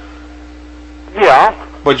together? Yeah.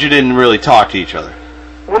 But you didn't really talk to each other?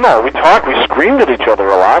 Well, no, we talked. We screamed at each other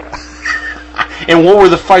a lot. And what were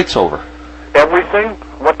the fights over? Everything.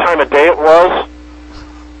 What time of day it was.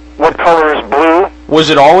 What color is blue. Was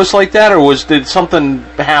it always like that, or did something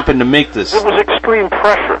happen to make this? It was extreme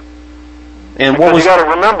pressure. And because you got to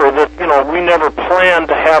remember that, we never planned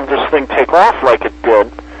to have this thing take off like it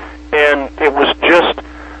did. And it was just...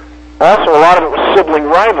 Also, a lot of it was sibling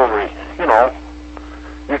rivalry,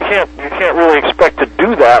 You can't really expect to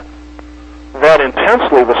do that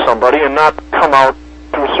intensely with somebody and not come out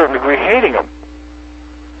to a certain degree hating them.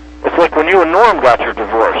 It's like when you and Norm got your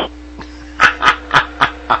divorce.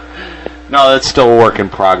 No, that's still a work in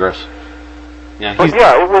progress. Yeah, but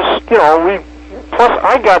yeah, it was, plus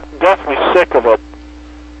I got deathly sick of it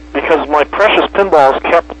because my precious pinballs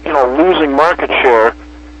kept, losing market share,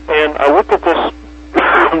 and I looked at this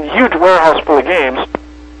huge warehouse full of games,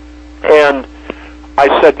 and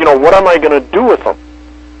I said, what am I going to do with them?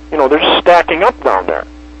 They're just stacking up down there.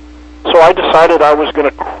 So I decided I was going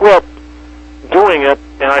to quit doing it,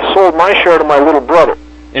 and I sold my share to my little brother.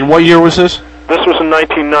 And what year was this? This was in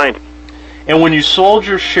 1990. And when you sold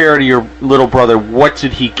your share to your little brother, what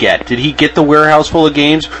did he get? Did he get the warehouse full of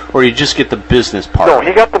games, or did he just get the business part? No,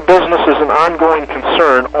 he got the business as an ongoing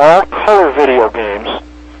concern, all color video games.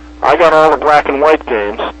 I got all the black and white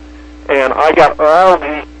games, and I got all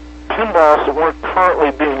the pinballs that weren't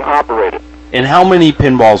currently being operated. And how many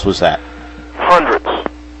pinballs was that? Hundreds.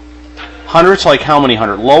 Hundreds? Like how many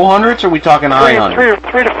hundred? Low hundreds, or are we talking high hundreds?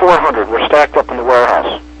 300 to 400 were stacked up in the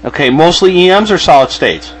warehouse. Okay, mostly EMs or solid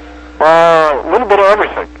states? A little bit of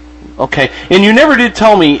everything. Okay, and you never did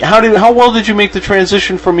tell me, how well did you make the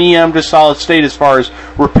transition from EM to solid state as far as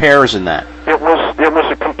repairs and that? It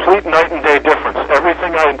was a complete night and day difference.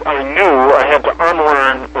 Everything I knew, I had to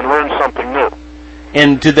unlearn and learn something new.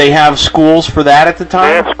 And did they have schools for that at the time?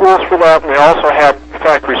 They had schools for that, and they also had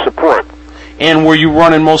factory support. And were you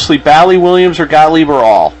running mostly Bally, Williams, or Gottlieb, or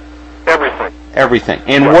all? Everything. Everything.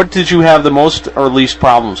 And right. what did you have the most or least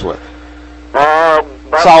problems with?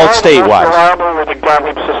 Solid state-wise. Reliable were the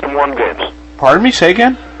Gottlieb System 1 games. Pardon me? Say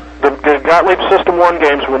again? The Gottlieb System 1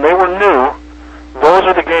 games, when they were new, those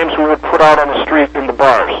are the games we would put out on the street in the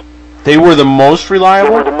bars. They were the most reliable?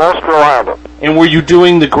 They were the most reliable. And were you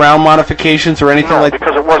doing the ground modifications or anything like that? No,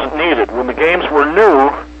 because it wasn't needed. When the games were new,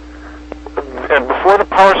 and before the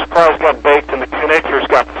power supplies got baked and the connectors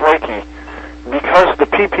got flaky, because the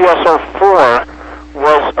PPS-04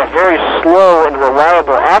 was a very slow and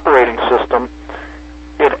reliable operating system,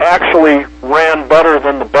 it actually ran better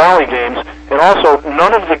than the Bally games. And also,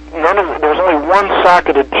 there was only one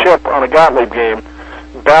socketed chip on a Gottlieb game.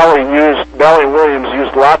 Bally and Williams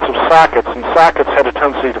used lots of sockets, and sockets had a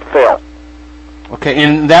tendency to fail. Okay,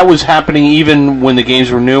 and that was happening even when the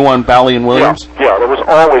games were new on Bally and Williams? Yeah, there was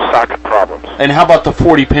always socket problems. And how about the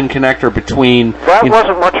 40-pin connector between... That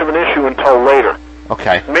wasn't much of an issue until later.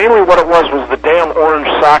 Okay. Mainly what it was the damn orange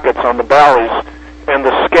sockets on the Bally's and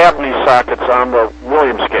the Scabney sockets on the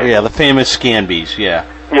Williams game. Yeah, the famous Scanbees, yeah.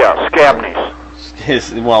 Yeah, Scabneys.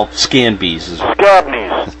 Scanbees.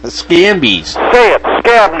 Scabneys. Scanbees. Say it,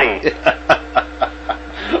 Scabney.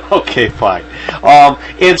 Okay, fine.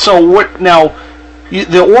 And so what now...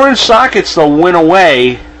 The orange sockets, though, went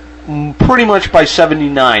away pretty much by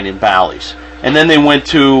 79 in Bally's. And then they went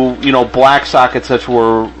to, black sockets that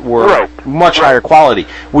were right. much higher quality.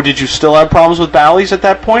 Did you still have problems with Bally's at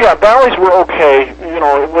that point? Yeah, Bally's were okay.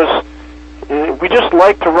 We just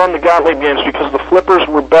liked to run the Gottlieb games because the flippers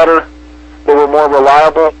were better. They were more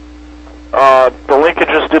reliable. The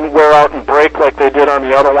linkages didn't wear out and break like they did on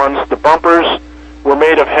the other ones. The bumpers were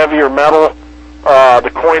made of heavier metal.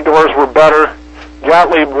 The coin doors were better.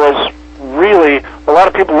 Gottlieb was really, a lot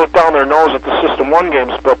of people looked down their nose at the System 1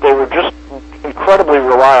 games, but they were just incredibly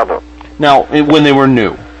reliable. Now, when they were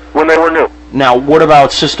new? When they were new. Now, what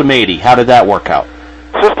about System 80? How did that work out?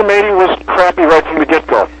 System 80 was crappy right from the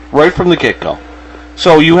get-go. Right from the get-go.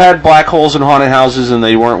 So you had black holes in haunted houses and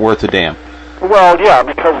they weren't worth a damn. Well, yeah,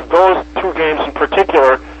 because those two games in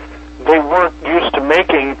particular, they weren't used to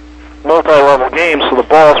making multi-level games, so the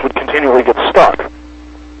balls would continually get stuck.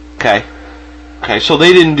 Okay, so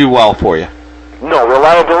they didn't do well for you. No,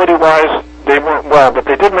 reliability-wise, they weren't well, but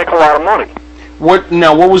they did make a lot of money. What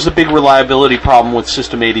was the big reliability problem with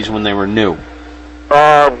System 80s when they were new?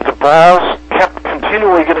 The balls kept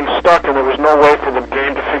continually getting stuck, and there was no way for the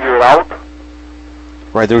game to figure it out.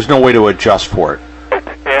 Right, there was no way to adjust for it.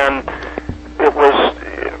 And it was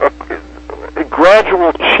a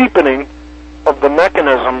gradual cheapening of the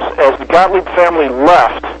mechanisms as the Gottlieb family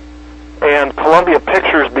left and Columbia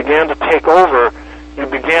Pictures began to take over. You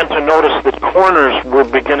began to notice that corners were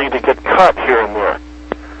beginning to get cut here and there,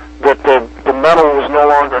 that the metal was no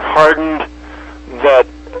longer hardened, that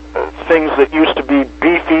things that used to be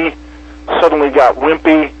beefy suddenly got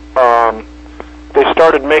wimpy. They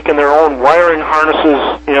started making their own wiring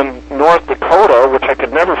harnesses in North Dakota, which I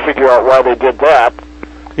could never figure out why they did that.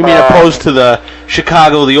 You mean opposed to the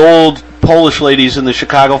Chicago, the old Polish ladies in the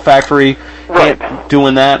Chicago factory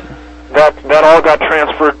doing that? That all got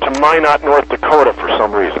transferred to Minot, North Dakota for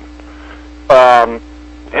some reason.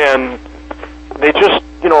 And they just,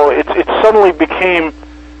 it suddenly became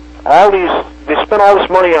they spent all this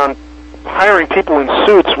money on hiring people in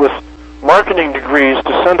suits with marketing degrees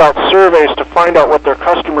to send out surveys to find out what their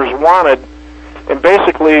customers wanted. And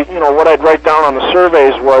basically, what I'd write down on the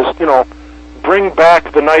surveys was, bring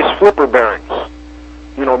back the nice flipper bearings.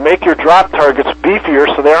 Make your drop targets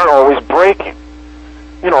beefier so they aren't always breaking.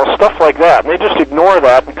 Stuff like that. And they just ignore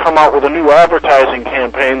that and come out with a new advertising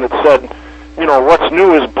campaign that said, what's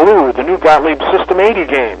new is blue, the new Gottlieb System 80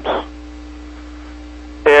 games.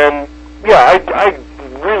 And, yeah, I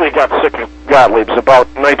really got sick of Gottlieb's about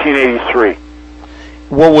 1983.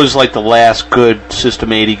 What was, the last good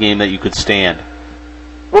System 80 game that you could stand?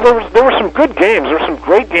 Well, there were some good games. There were some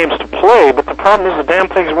great games to play, but the problem is the damn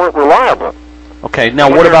things weren't reliable. Okay, now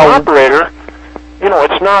what about... an operator,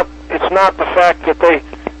 it's not the fact that they,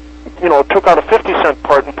 took out a 50-cent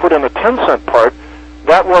part and put in a 10-cent part.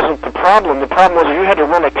 That wasn't the problem. The problem was you had to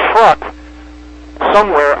run a truck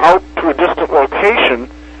somewhere out to a distant location,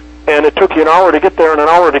 and it took you an hour to get there and an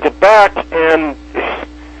hour to get back, and,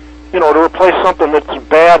 to replace something that's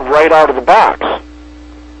bad right out of the box.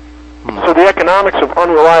 So the economics of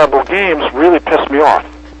unreliable games really pissed me off.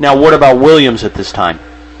 Now, what about Williams at this time?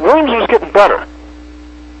 Williams was getting better.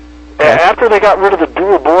 After they got rid of the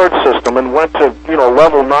dual board system and went to,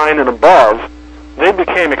 level 9 and above, they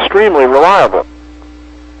became extremely reliable.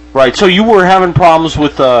 Right, so you were having problems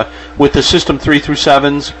with the System 3 through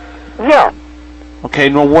 7s? Yeah. Okay,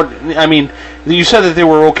 no, you said that they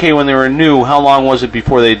were okay when they were new. How long was it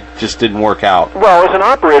before they just didn't work out? Well, as an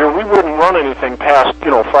operator, we wouldn't run anything past,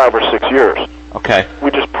 5 or 6 years. Okay. We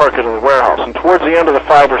just park it in the warehouse. And towards the end of the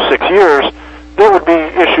 5 or 6 years, there would be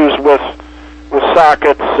issues with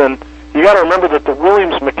sockets, and you got to remember that the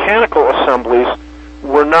Williams mechanical assemblies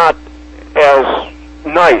were not as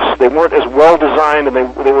nice. They weren't as well designed, and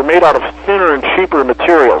they were made out of thinner and cheaper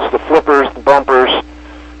materials. The flippers, the bumpers,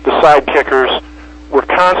 the side kickers were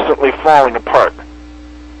constantly falling apart.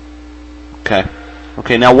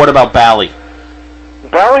 Okay, now what about Bally?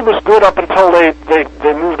 Bally was good up until they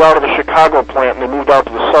moved out of the Chicago plant and they moved out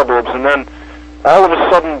to the suburbs, and then all of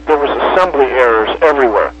a sudden there was assembly errors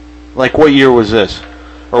everywhere. Like what year was this?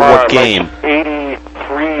 Or what game? Like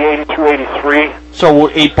 82, 83. So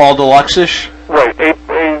 8-Ball Deluxe-ish? Right.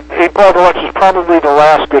 8-Ball Deluxe is probably the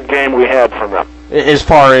last good game we had from them. As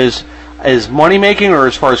far as money-making or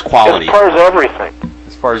as far as quality? As far as everything.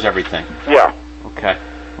 As far as everything. Yeah. Okay.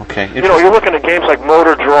 You know, you're looking at games like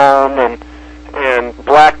Motor Drone and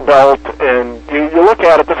Black Belt, and you look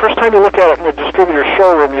at it, the first time you look at it in the distributor's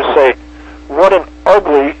showroom, you say, what an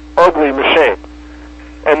ugly, ugly machine.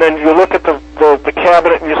 And then you look at the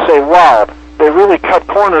cabinet and you say, wow, they really cut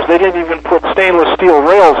corners. They didn't even put stainless steel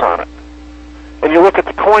rails on it. And you look at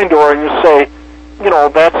the coin door and you say, you know,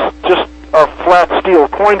 that's just a flat steel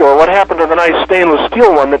coin door. What happened to the nice stainless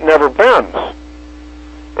steel one that never bends?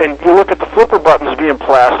 And you look at the flipper buttons being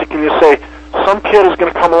plastic and you say, some kid is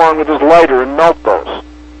going to come along with his lighter and melt those.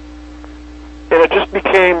 And it just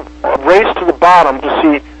became a race to the bottom to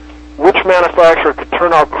see which manufacturer could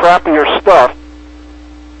turn out crappier stuff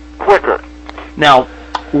quicker. Now,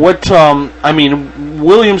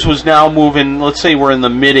 Williams was now moving, let's say we're in the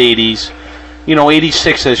mid-80s,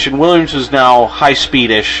 86-ish, and Williams is now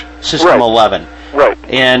high-speed-ish, System 11. Right.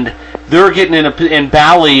 And they're getting and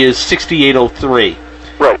Bally is 6803.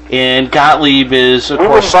 Right. And Gottlieb is, of we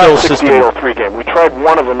course, still System. 6803 game. We tried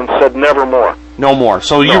one of them and said never more. No more.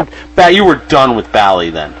 So no. you were done with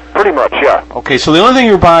Bally then? Pretty much, yeah. Okay, so the only thing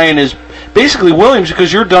you're buying is basically Williams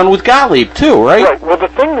because you're done with Gottlieb too, right? Right. Well, the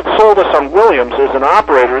thing that sold us on Williams as an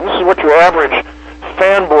operator, and this is what your average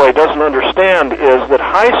fanboy doesn't understand, is that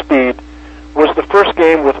High Speed was the first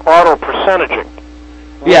game with auto percentaging.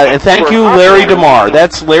 Yeah, and thank you, Larry DeMar.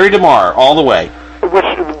 That's Larry DeMar all the way. Which,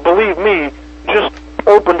 believe me, just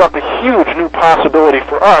opened up a huge new possibility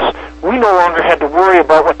for us. We no longer had to worry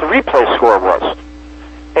about what the replay score was.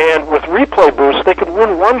 And with Replay Boost, they could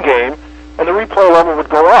win one game, and the replay level would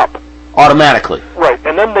go up. Automatically. Right,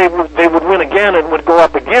 and then they would win again and would go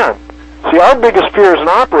up again. See, our biggest fear as an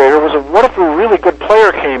operator was what if a really good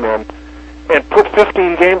player came in and put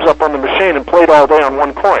 15 games up on the machine and played all day on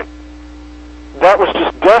one coin? That was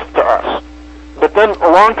just death to us. But then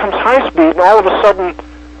along comes High Speed, and all of a sudden,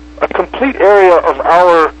 a complete area of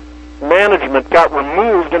our management got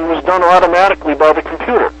removed and was done automatically by the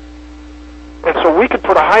computer. And so we could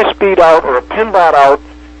put a High Speed out or a Pinbot out,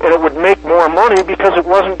 and it would make more money because it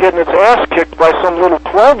wasn't getting its ass kicked by some little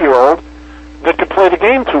 12-year-old that could play the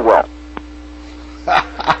game too well.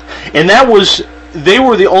 And they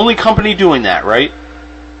were the only company doing that, right?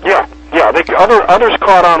 Yeah. Others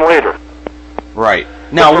caught on later. Right.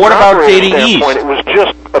 Now, what about Data East? It was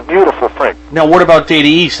just a beautiful thing. Now, what about Data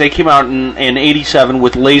East? They came out in 87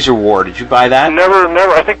 with Laser War. Did you buy that? Never.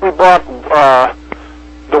 I think we bought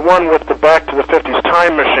the one with the Back to the 50s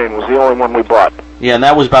Time Machine was the only one we bought. Yeah, and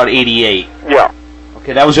that was about 88. Yeah.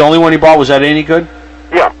 Okay, that was the only one you bought? Was that any good?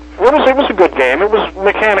 Yeah. It was a good game. It was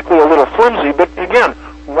mechanically a little flimsy, but again,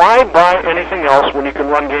 why buy anything else when you can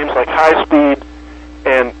run games like High Speed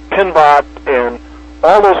and Pinbot and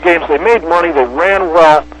all those games? They made money, they ran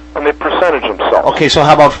well, and they percentage themselves. Okay, so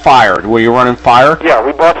how about Fire? Were you running Fire? Yeah,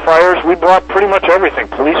 we bought Fires. We bought pretty much everything.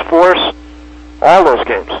 Police Force, all those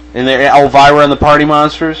games. And the Elvira and the Party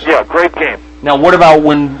Monsters? Yeah, great game. Now, what about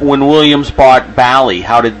when Williams bought Bally?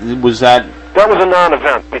 Was that? That was a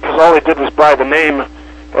non-event because all they did was buy the name,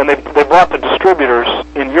 and they bought the distributors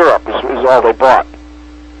in Europe is all they bought.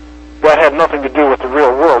 That had nothing to do with the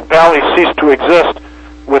real world. Bally ceased to exist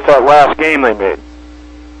with that last game they made.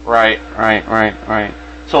 Right.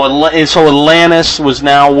 So Atlantis was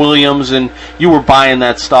now Williams, and you were buying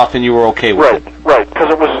that stuff, and you were okay with it. Right,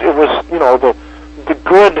 because it was the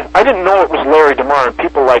good. I didn't know it was Larry DeMar and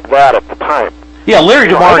people like that at the time. Yeah, Larry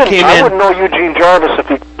DeMar came in. I wouldn't know Eugene Jarvis if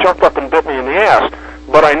he jumped up and bit me in the ass,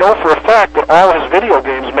 but I know for a fact that all his video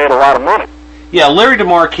games made a lot of money. Yeah, Larry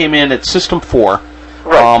DeMar came in at System 4,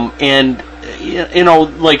 right. And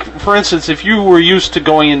like for instance, if you were used to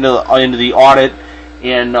going into the audit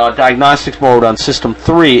and diagnostics mode on System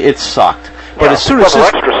 3, it sucked. But as soon as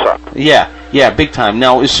extra sucked. Yeah, big time.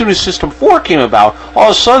 Now, as soon as System 4 came about, all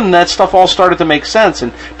of a sudden that stuff all started to make sense,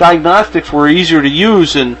 and diagnostics were easier to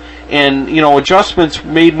use, and adjustments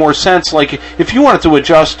made more sense. Like if you wanted to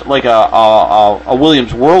adjust like a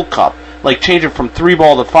Williams World Cup, like change it from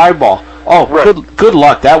 3-ball to 5-ball. Oh, right. Good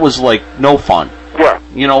luck. That was like no fun. Yeah.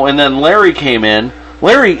 And then Larry came in,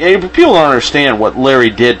 Larry, people don't understand what Larry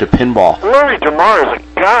did to pinball. Larry DeMar is a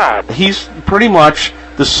god. He's pretty much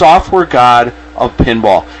the software god of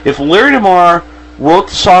pinball. If Larry DeMar wrote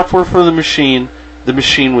the software for the machine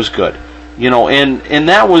was good. And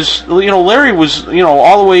that was, Larry was,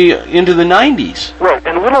 all the way into the 90s. Right,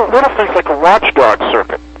 and little things like a watchdog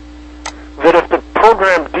circuit, that if the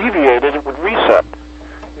program deviated, it would reset.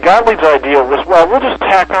 Gottlieb's idea was, well, we'll just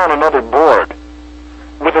tack on another board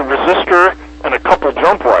with a resistor and a couple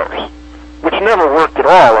jump wires, which never worked at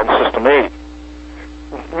all on System 80.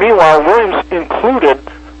 Meanwhile, Williams included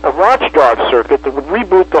a watchdog circuit that would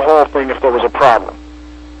reboot the whole thing if there was a problem.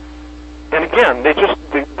 And again,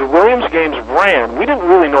 the Williams games ran. We didn't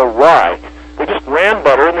really know why. They just ran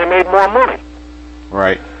better and they made more money.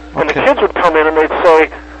 Right. And the kids would come in and they'd say,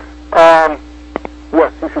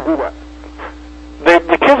 what, you should do that.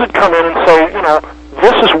 The kids would come in and say,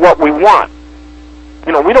 this is what we want.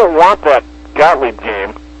 We don't want that Gottlieb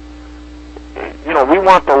game. We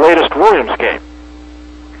want the latest Williams game.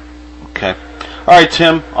 Okay. All right,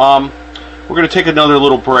 Tim. We're going to take another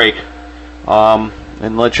little break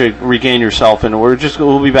and let you regain yourself, and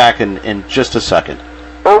we'll be back in just a second.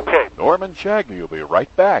 Okay. Norman Shagney will be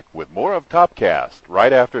right back with more of TOPcast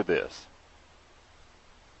right after this.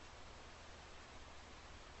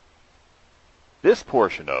 This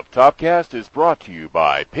portion of TOPcast is brought to you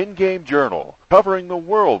by Pin Game Journal, covering the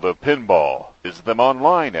world of pinball. Visit them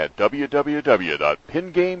online at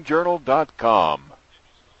www.pingamejournal.com.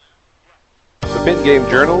 The Pin Game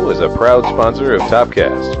Journal is a proud sponsor of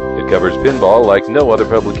TOPcast. It covers pinball like no other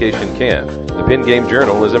publication can. The Pin Game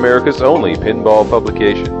Journal is America's only pinball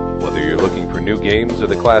publication. Whether you're looking for new games or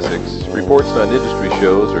the classics, reports on industry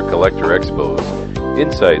shows or collector expos,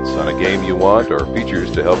 insights on a game you want, or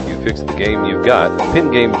features to help you fix the game you've got, Pin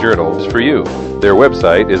Game Journal is for you. Their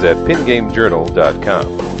website is at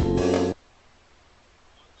pingamejournal.com.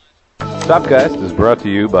 TOPcast is brought to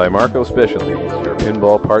you by Marco Specialties, your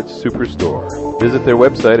pinball parts superstore. Visit their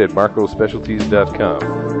website at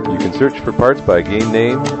marcospecialties.com. You can search for parts by game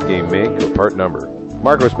name, game make, or part number.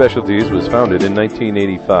 Marco Specialties was founded in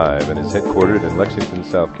 1985 and is headquartered in Lexington,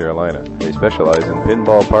 South Carolina. They specialize in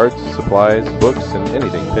pinball parts, supplies, books, and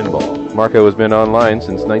anything pinball. Marco has been online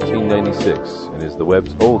since 1996 and is the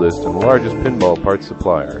web's oldest and largest pinball parts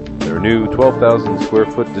supplier. Their new 12,000 square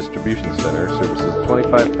foot distribution center services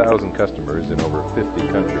 25,000 customers in over 50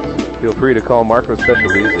 countries. Feel free to call Marco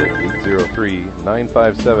Specialties at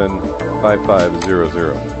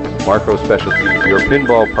 803-957-5500. Marco Specialties, your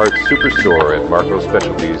pinball parts superstore at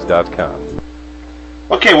marcospecialties.com.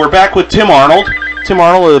 Okay, we're back with Tim Arnold. Tim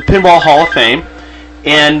Arnold of the Pinball Hall of Fame.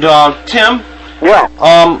 And, Tim? Yeah.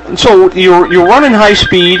 So you're running high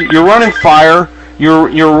speed, you're running fire, you're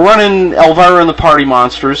running Elvira and the Party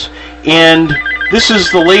Monsters, and this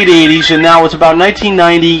is the late 80s, and now it's about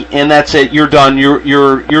 1990, and that's it, you're done,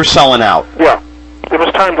 you're selling out. Yeah. It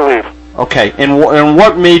was time to leave. Okay, and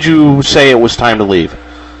what made you say it was time to leave?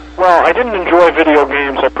 Well, I didn't enjoy video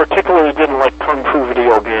games. I particularly didn't like Kung Fu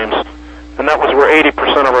video games, and that was where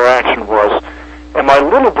 80% of our action was. And my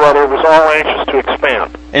little brother was all anxious to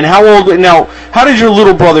expand. And how did your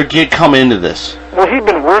little brother come into this? Well, he'd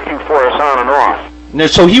been working for us on and off. Now,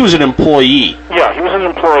 so he was an employee. Yeah, he was an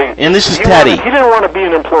employee. And this is Teddy. He didn't want to be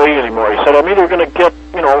an employee anymore. He said, I'm either going to get,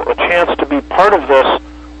 a chance to be part of this,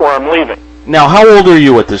 or I'm leaving. Now, how old are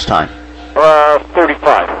you at this time?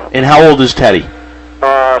 35. And how old is Teddy?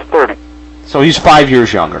 30. So he's 5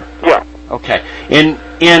 years younger. Yeah. Okay. And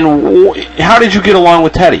how did you get along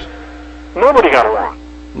with Teddy? Nobody got along.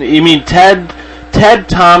 You mean Ted,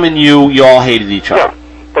 Tom, and you all hated each other? Yeah,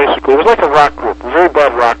 basically. It was like a rock group, a very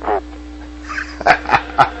bad rock group.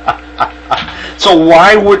 So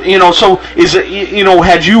why would, so is it,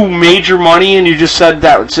 had you made your money and you just said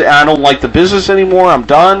that I don't like the business anymore, I'm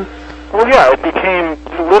done? Well, yeah, it became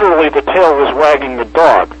literally the tail was wagging the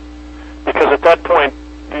dog. Because at that point,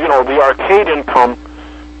 the arcade income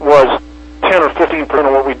was 10 or 15%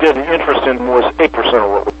 of what we did, and interest income was 8%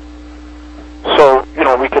 of what we did. So,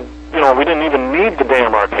 we could, we didn't even need the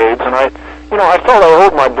damn arcades, and I felt I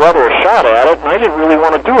owed my brother a shot at it, and I didn't really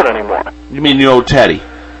want to do it anymore. You mean you owed Teddy?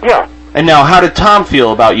 Yeah. And now, how did Tom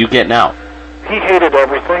feel about you getting out? He hated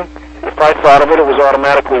everything. If I thought of it, it was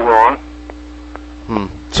automatically wrong.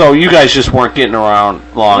 So you guys just weren't getting around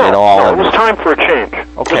at all? No, it was time for a change. Okay.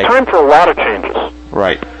 It was time for a lot of changes.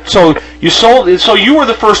 Right. So you sold. So you were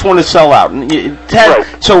the first one to sell out. And Ted.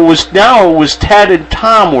 Right. So it was Ted and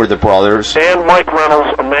Tom were the brothers. And Mike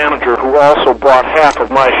Reynolds, a manager, who also bought half of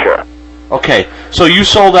my share. Okay. So you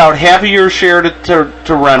sold out half of your share to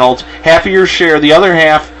Reynolds, half of your share, the other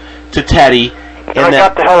half to Teddy. And I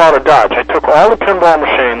got the hell out of Dodge. I took all the pinball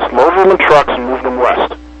machines, loaded them in trucks, and moved moved them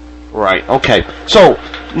west. Right. Okay. So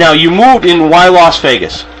now you moved in. Why Las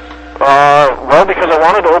Vegas? Well, because I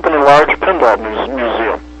wanted to open a large pinball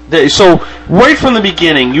museum. So right from the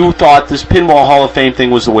beginning, you thought this Pinball Hall of Fame thing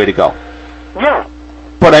was the way to go. Yeah.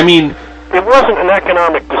 But I mean, it wasn't an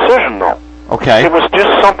economic decision, though. Okay. It was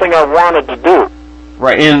just something I wanted to do.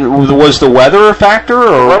 Right. And was the weather a factor?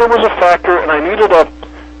 Or? The weather was a factor, and I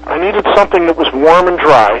needed something that was warm and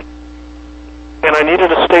dry, and I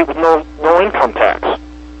needed a state with no income tax.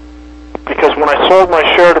 Because when I sold my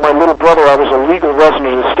share to my little brother, I was a legal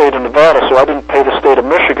resident of the state of Nevada, so I didn't pay the state of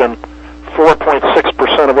Michigan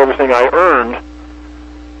 4.6% of everything I earned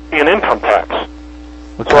in income tax.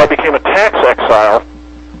 Okay. So I became a tax exile.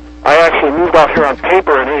 I actually moved out here on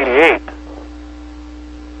paper in '88.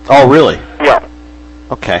 Oh, really? Yeah.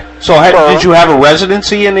 Okay. So did you have a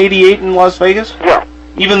residency in '88 in Las Vegas? Yeah.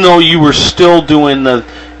 Even though you were still doing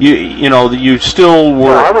you still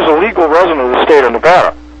were... No, I was a legal resident of the state of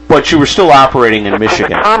Nevada. But you were still operating in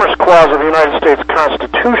Michigan. The Commerce Clause of the United States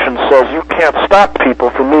Constitution says you can't stop people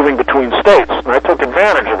from moving between states, and I took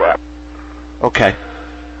advantage of that. Okay.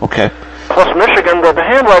 Okay. Plus, Michigan, the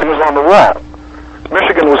handwriting was on the wall.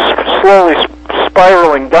 Michigan was slowly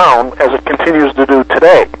spiraling down, as it continues to do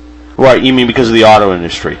today. Right, you mean because of the auto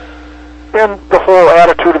industry? And the whole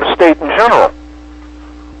attitude of the state in general.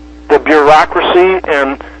 The bureaucracy,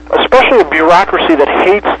 and especially a bureaucracy that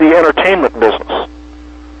hates the entertainment business.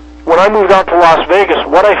 When I moved out to Las Vegas,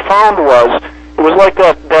 what I found was, it was like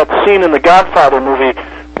that scene in the Godfather movie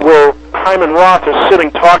where Hyman Roth is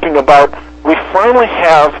sitting talking about, we finally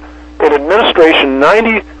have an administration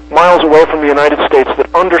 90 miles away from the United States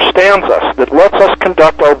that understands us, that lets us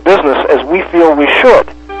conduct our business as we feel we should.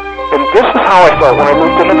 And this is how I felt when I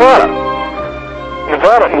moved to Nevada.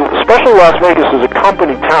 Nevada, especially Las Vegas, is a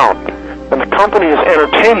company town, and the company is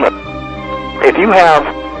entertainment. If you have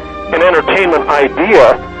an entertainment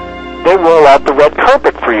idea, they roll out the red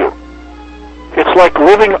carpet for you. It's like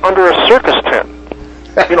living under a circus tent.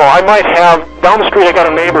 I might have, down the street I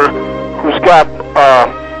got a neighbor who's got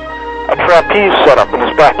a trapeze set up in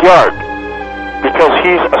his backyard because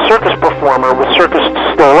he's a circus performer with Circus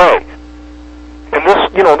Soleil. And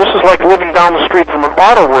this is like living down the street from an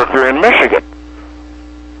auto worker in Michigan.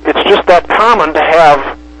 It's just that common to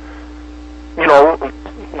have,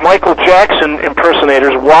 Michael Jackson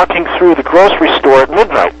impersonators walking through the grocery store at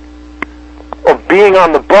midnight, or being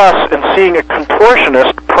on the bus and seeing a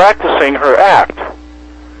contortionist practicing her act,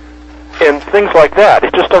 and things like that.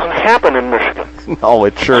 It just doesn't happen in Michigan. No,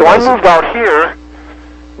 it sure doesn't. So I moved out here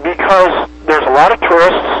because there's a lot of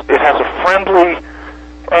tourists, it has a friendly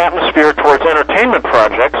atmosphere towards entertainment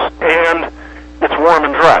projects, and it's warm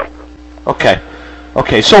and dry.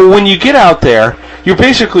 Okay, so when you get out there, you're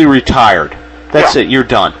basically retired. That's it, you're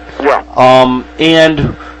done. Yeah.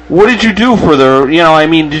 And what did you do for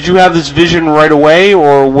did you have this vision right away,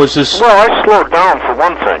 or was this... Well, I slowed down for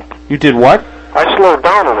one thing. You did what? I slowed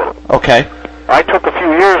down a little. Okay. I took a few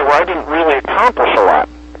years where I didn't really accomplish a lot.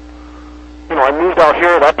 I moved out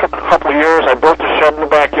here, that took a couple of years. I built a shed in the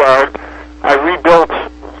backyard. I rebuilt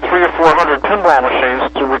 300 or 400 pinball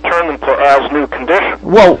machines to return them to as-new condition.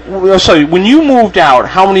 Well, so when you moved out,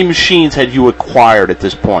 how many machines had you acquired at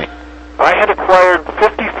this point? I had acquired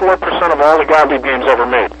 54% of all the Gottlieb games ever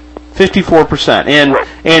made. 54%. And right.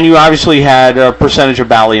 And you obviously had a percentage of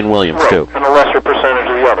Bally and Williams, too. And a lesser percentage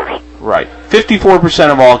of the others. Right.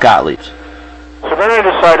 54% of all Gottliebs. So then I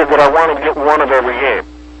decided that I wanted to get one of every game.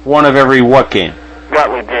 One of every what game?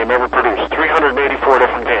 Gottlieb game ever produced. 384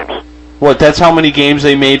 different games. What, that's how many games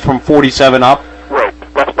they made from 47 up? Right.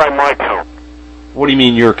 That's by my count. What do you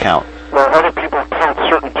mean your count? Well, other people count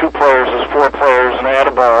certain 2 players as 4 players and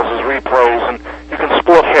add-a-balls as replays, and you can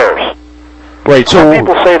split hairs. Right, so... Some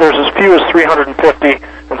people say there's as few as 350,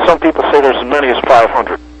 and some people say there's as many as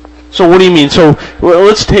 500. So what do you mean? So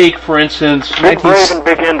let's take, for instance... Big Brave and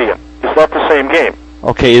Big Indian. Is that the same game?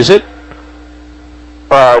 Okay, is it?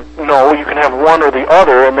 No, you can have one or the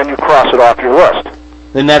other, and then you cross it off your list.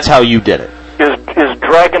 Then that's how you did it. Is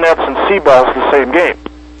Dragonettes and Seabells the same game?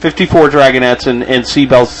 54 Dragonettes and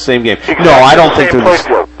Seabells the same game. Exactly. No, I don't think they're the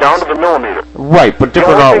same. Down to the millimeter. Right, but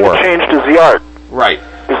different artwork. The only thing that changed is the art. Right.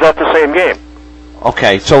 Is that the same game?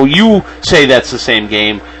 Okay, so you say that's the same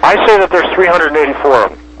game. I say that there's 384 of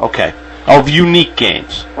them. Okay. Of unique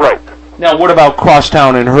games. Right. Now, what about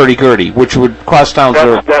Crosstown and Hurdy-Gurdy? Which would... Crosstown's...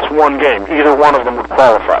 That's one game. Either one of them would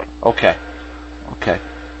qualify. Okay.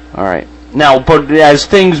 All right. Now, but as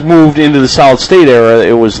things moved into the solid state era,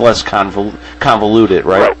 it was less convoluted,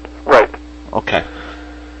 right? Right. Okay.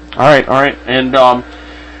 All right. And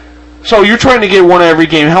so you're trying to get one of every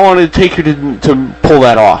game. How long did it take you to pull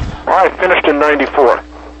that off? Well, I finished in 94.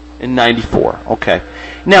 In 94, okay.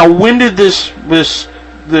 Now, when did this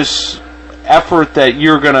effort that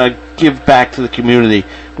you're going to give back to the community,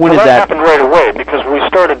 when did that happened right away, because we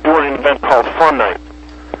started doing an event called Fun Night,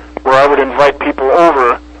 where I would invite people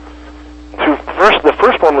over to, the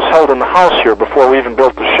first one was held in the house here before we even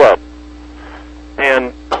built the shed.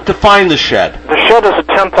 And define the shed. The shed is a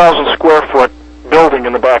 10,000 square foot building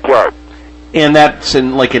in the backyard. And that's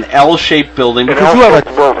in like an L-shaped building, An because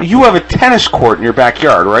L-shaped building. you have a tennis court in your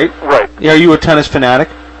backyard, right? Right. Are you a tennis fanatic?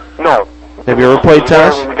 No. Have you ever played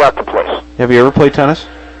tennis? We got the place. Have you ever played tennis?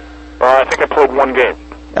 I think I played one game.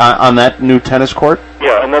 On that new tennis court?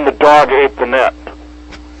 Yeah, and then the dog ate the net.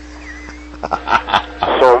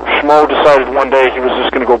 So Schmo decided one day he was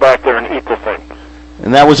just going to go back there and eat the thing.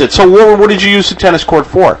 And that was it. So what did you use the tennis court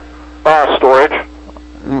for? Storage.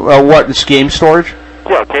 What? It's game storage?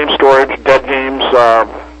 Yeah, game storage, dead games,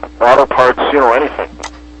 auto parts, anything.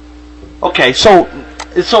 Okay, so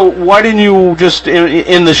why didn't you just,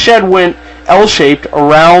 in the shed went L-shaped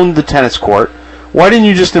around the tennis court, why didn't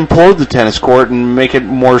you just implode the tennis court and make it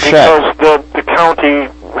more shed? Because the county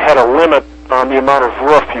had a limit on the amount of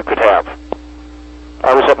roof you could have.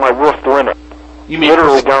 I was at my roof limit. You mean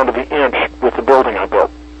literally down to the inch with the building I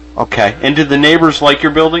built. Okay, and did the neighbors like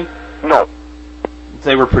your building? No.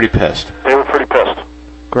 They were pretty pissed. They were pretty pissed.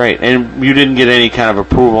 Great, and you didn't get any kind of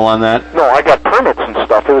approval on that? No, I got permits and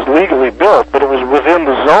stuff. It was legally built, but it was within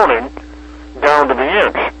the zoning down to the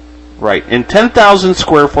inch. Right, in 10,000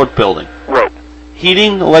 square foot building. Right.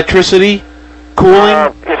 Heating, electricity,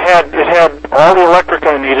 cooling? It had all the electric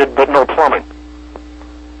I needed, but no plumbing.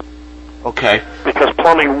 Okay. Because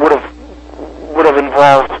plumbing would have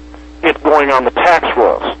involved it going on the tax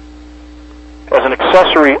rolls. As an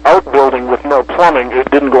accessory outbuilding with no plumbing, it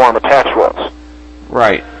didn't go on the tax rolls.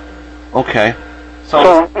 Right. Okay.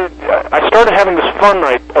 So I started having this Fun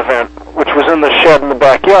Night event, which was in the shed in the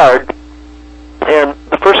backyard, and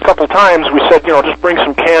the first couple times we said, just bring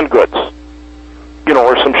some canned goods,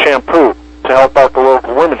 or some shampoo to help out the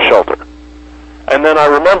local women's shelter. And then I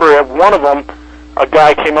remember at one of them, a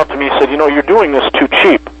guy came up to me and said, you're doing this too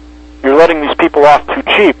cheap. You're letting these people off too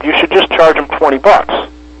cheap. You should just charge them $20.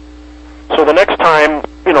 So the next time,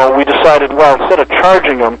 we decided, well, instead of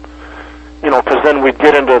charging them, because then we'd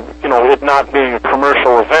get into, it not being a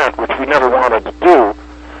commercial event, which we never wanted to do,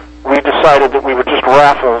 we decided that we would just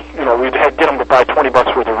raffle, we'd get them to buy $20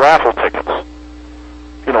 worth of raffle tickets.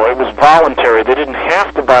 It was voluntary. They didn't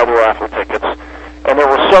have to buy the raffle tickets. And there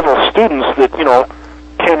were several students that,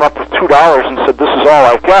 came up with $2 and said, this is all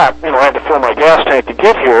I've got. I had to fill my gas tank to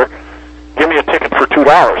get here. Give me a ticket for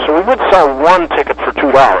 $2. So we would sell one ticket for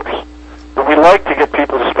 $2. But we like to get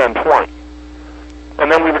people to spend $20.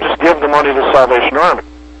 And then we would just give the money to the Salvation Army.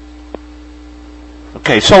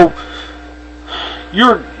 Okay, so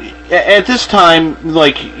you're at this time,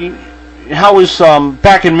 how is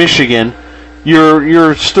back in Michigan?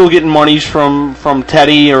 You're still getting monies from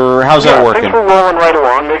Teddy, or how's that working? Things were rolling right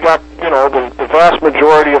along. They got the vast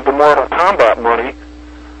majority of the Mortal Kombat money.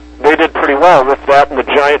 They did pretty well with that and the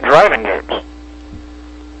giant driving games.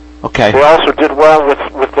 Okay. They also did well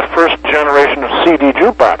with the first generation of CD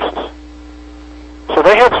jukeboxes. So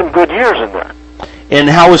they had some good years in there. And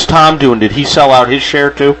how is Tom doing? Did he sell out his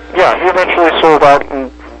share too? Yeah, he eventually sold out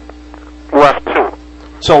and left too.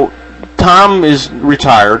 So Tom is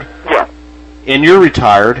retired. Yeah. And you're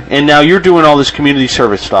retired, and now you're doing all this community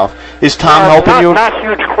service stuff. Is Tom helping you? Not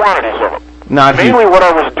huge quantities of it. Mainly what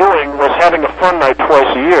I was doing was having a Fun Night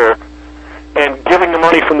twice a year and giving the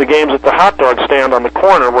money from the games at the hot dog stand on the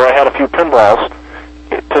corner where I had a few pinballs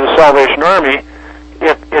to the Salvation Army.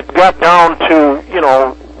 It got down to,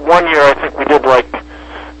 1 year I think we did like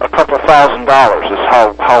a couple $1,000 is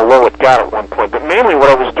how low it got at one point. But mainly what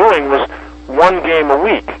I was doing was one game a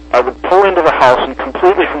week. I would pull into the house and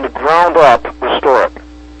completely from the ground up restore it.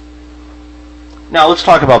 Now let's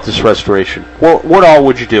talk about this restoration. What all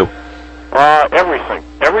would you do? Everything.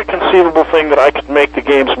 Every conceivable thing that I could make the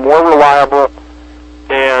games more reliable,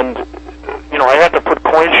 and, I had to put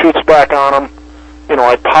coin chutes back on them.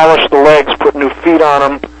 I'd polish the legs, put new feet on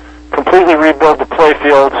them, completely rebuild the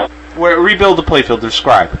playfields. Rebuild the playfield,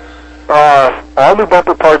 describe. All new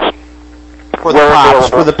bumper parts for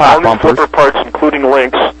the pop bumpers. All new flipper parts, including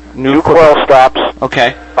links. New coil stops.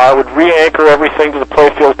 Okay. I would re-anchor everything to the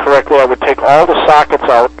playfield correctly. I would take all the sockets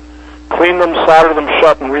out, clean them, solder them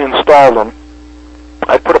shut, and reinstall them.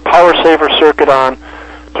 I'd put a power saver circuit on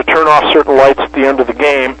to turn off certain lights at the end of the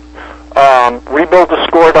game. Rebuild the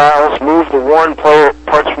score dials, move the worn parts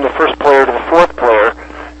from the first player to the fourth player,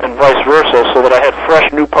 and vice versa, so that I had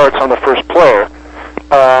fresh new parts on the first player.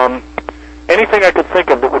 Anything I could think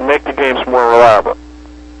of that would make the games more reliable.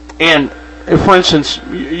 And, for instance,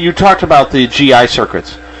 you talked about the GI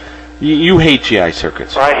circuits. You hate GI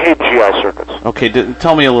circuits. I hate GI circuits. Okay,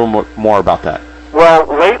 tell me a little more about that. Well,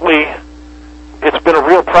 lately, it's been a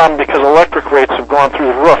real problem because electric rates have gone through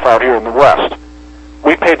the roof out here in the West.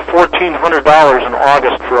 We paid $1,400 in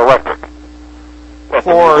August for electric.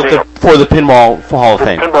 For the Pinball Hall of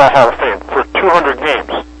Fame. The Pinball Hall of Fame, for 200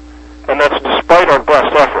 games. And that's despite our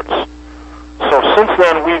best efforts. So since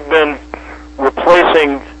then, we've been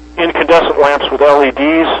replacing incandescent lamps with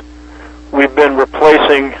LEDs. We've been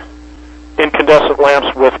replacing incandescent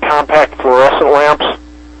lamps with compact fluorescent lamps.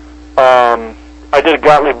 I did a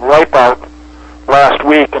Gottlieb wipeout last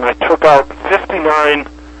week, and I took out 59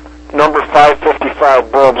 number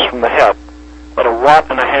 555 bulbs from the head at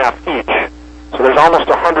 1.5 watts each. So there's almost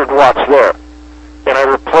 100 watts there. And I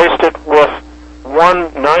replaced it with one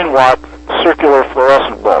 9-watt circular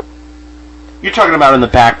fluorescent bulb. You're talking about in the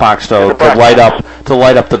back box, though, to light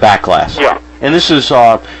up the back glass. Yeah. And this is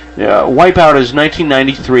Wipeout is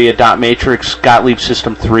 1993, a dot matrix Gottlieb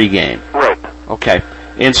System 3 game. Right. Okay.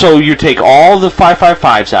 And so you take all the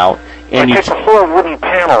 555s out, and I take the whole wooden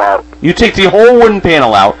panel out. You take the whole wooden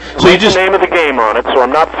panel out. So you just the name of the game on it, so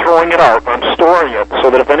I'm not throwing it out. I'm storing it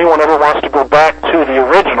so that if anyone ever wants to go back to the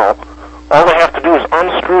original, all they have to do is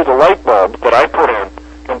unscrew the light bulb that I put in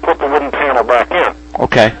and put the wooden panel back in.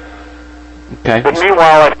 Okay. Okay. But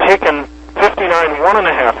meanwhile, I've taken 59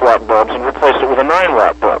 1.5 watt bulbs and replaced it with a 9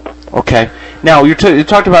 watt bulb. Okay. Now you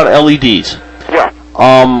talked about LEDs. Yeah.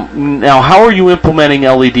 Now, how are you implementing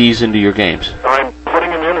LEDs into your games? I'm putting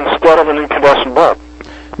them in instead of an incandescent bulb.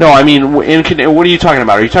 No, I mean, what are you talking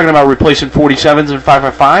about? Are you talking about replacing 47s and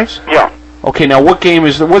 555s? Yeah. Okay, now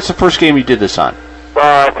what's the first game you did this on?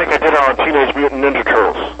 I think I did it on Teenage Mutant Ninja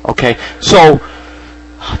Turtles. Okay, so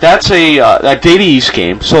that's a Data East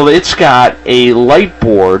game, so it's got a light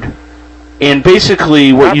board, and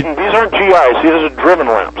basically what These aren't GIs, these are driven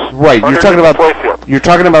lamps. Right, you're talking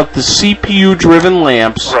about the CPU-driven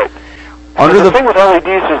lamps. Right. The thing with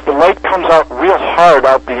LEDs is the light comes out real hard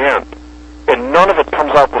out the end, and none of it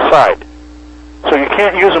comes out the side. So you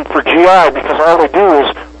can't use them for GI because all they do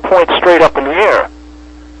is point straight up in the air.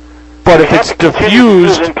 But if it's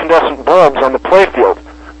diffused, use incandescent bulbs on the playfield.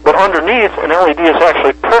 But underneath, an LED is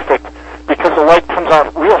actually perfect because the light comes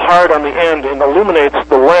out real hard on the end and illuminates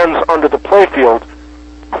the lens under the playfield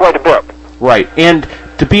quite a bit. Right. And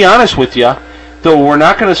to be honest with you, though we're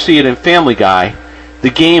not going to see it in Family Guy, the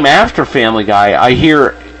game after Family Guy, I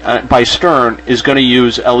hear by Stern, is going to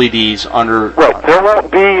use LEDs under... Right. There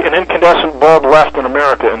won't be an incandescent bulb left in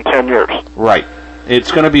America in 10 years. Right.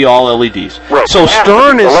 It's going to be all LEDs. Right. So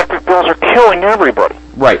Stern is... Electric bills are killing everybody.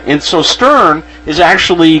 Right. And so Stern is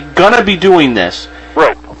actually going to be doing this.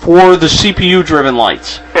 Right. For the CPU-driven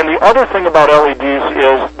lights. And the other thing about LEDs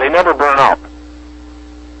is they never burn out.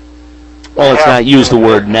 Well, let's not use the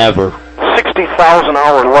word never.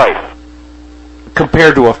 60,000-hour life.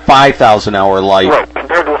 Compared to a 5,000-hour life. Right,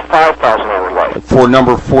 compared to a 5,000-hour life. For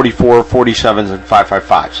number 44, 47s, and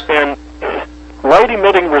 555s. And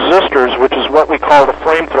light-emitting resistors, which is what we call the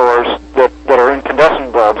flamethrowers that are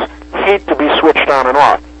incandescent bulbs, hate to be switched on and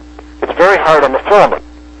off. It's very hard on the filament.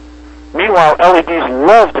 Meanwhile, LEDs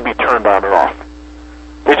love to be turned on and off.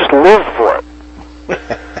 They just live for it.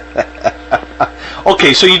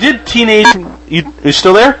 Okay, so you did You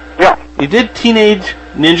still there? Yeah. You did Teenage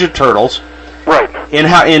Ninja Turtles. Right.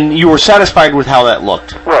 And you were satisfied with how that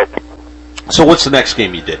looked. Right. So what's the next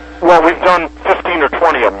game you did? Well, we've done 15 or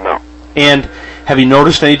 20 of them now. And have you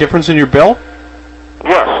noticed any difference in your bill?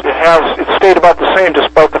 Yes, it has. It stayed about the same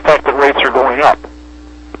despite the fact that rates are going up.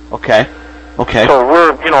 Okay. Okay. So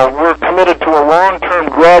we're committed to a long-term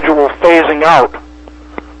gradual phasing out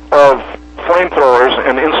of flamethrowers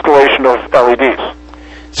and installation of LEDs.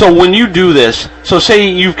 So when you do this, say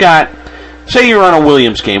you're on a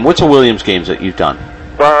Williams game. What's a Williams game that you've done?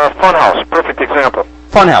 Funhouse, perfect example.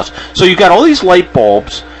 Funhouse. So you've got all these light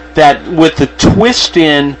bulbs that with the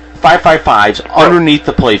twist-in 555s underneath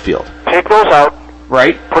the playfield. Take those out.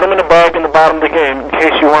 Right. Put them in a bag in the bottom of the game in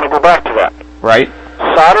case you want to go back to that. Right.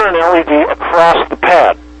 Solder an LED across the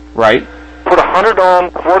pad. Right. Put a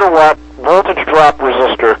 100-ohm, quarter-watt voltage drop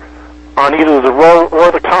resistor on either the row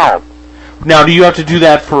or the column. Now, do you have to do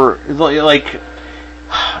that for, like,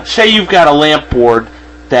 say you've got a lamp board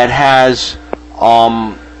that has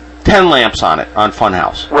 10 lamps on it on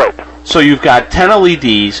Funhouse. Right. So you've got 10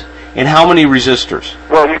 LEDs, and how many resistors?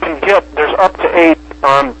 Well, there's up to 8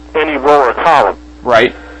 on any row or column.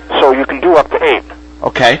 Right. So you can do up to 8.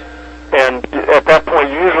 Okay. And at that point,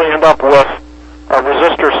 you usually end up with a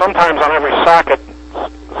resistor sometimes on every socket,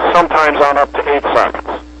 sometimes on up to 8 sockets.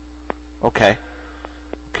 Okay.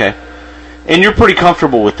 Okay. And you're pretty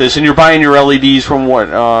comfortable with this, and you're buying your LEDs from what?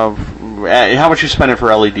 How much are you spending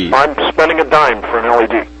for LEDs? I'm spending a dime for an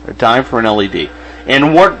LED. A dime for an LED.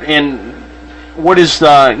 And what is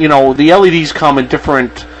the, the LEDs come in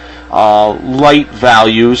different light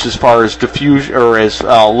values as far as diffusion or as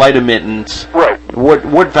light emittance. Right.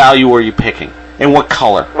 What value are you picking? And what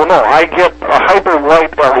color? Well, no, I get a hyper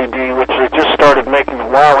white LED, which they just started making a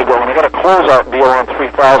while ago, and I got a closeout deal on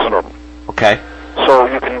 3,000 of them. Okay. So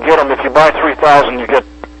you can get them, if you buy 3,000, you get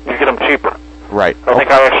them cheaper. Right. I think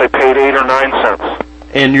I actually paid 8 or 9 cents.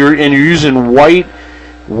 And you're using white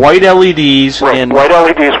LEDs. Right, and white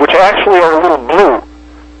LEDs, which actually are a little blue.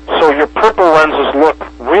 So your purple lenses look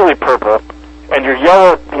really purple, and your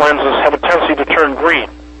yellow lenses have a tendency to turn green.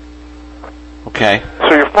 Okay.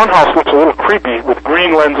 So your funhouse looks a little creepy with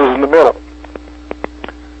green lenses in the middle.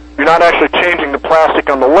 You're not actually changing the plastic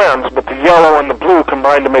on the lens, but the yellow and the blue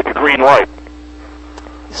combine to make a green light.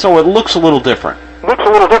 So it looks a little different. It looks a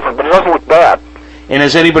little different, but it doesn't look bad. And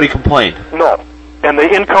has anybody complained? No. And the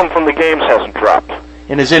income from the games hasn't dropped.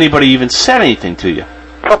 And has anybody even said anything to you?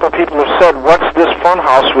 A couple of people have said, "What's this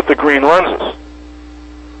funhouse with the green lenses?"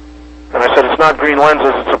 And I said, "It's not green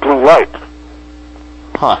lenses, it's a blue light."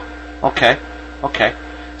 Huh. Okay.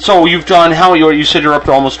 So you've done, you said you're up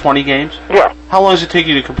to almost 20 games? Yeah. How long does it take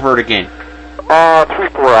you to convert a game?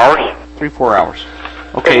 3-4 hours. 3-4 hours.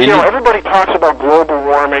 Okay. And, everybody talks about global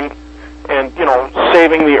warming and,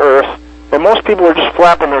 saving the earth, and most people are just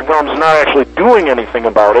flapping their gums and not actually doing anything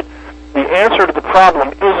about it. The answer to the problem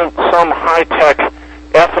isn't some high-tech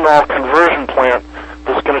ethanol conversion plant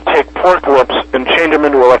that's going to take pork lips and change them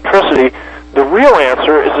into electricity. The real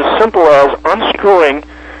answer is as simple as unscrewing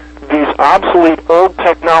these obsolete old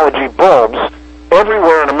technology bulbs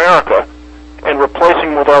everywhere in America and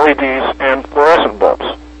replacing with LEDs and fluorescent bulbs.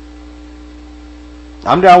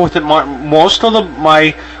 I'm down with it.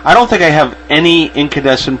 I don't think I have any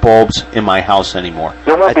incandescent bulbs in my house anymore.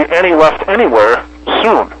 There won't be any left anywhere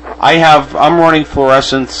soon. I'm running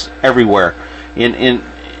fluorescents everywhere.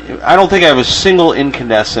 I don't think I have a single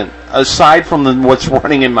incandescent aside from what's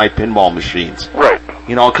running in my pinball machines. Right.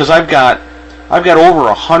 Because I've got over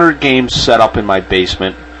 100 games set up in my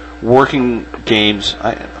basement, working games.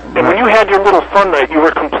 And when you had your little fun night, you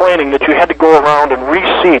were complaining that you had to go around and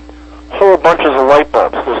reseat whole bunches of light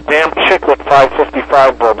bulbs, those damn chiclet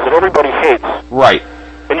 555 bulbs that everybody hates. Right.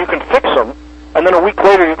 And you can fix them, and then a week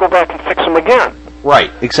later you go back and fix them again.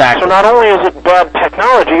 Right, exactly. So not only is it bad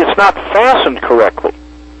technology, it's not fastened correctly.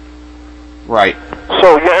 Right.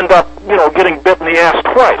 So you end up, getting bit in the ass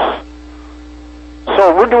twice.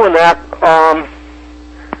 So we're doing that.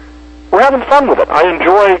 We're having fun with it. I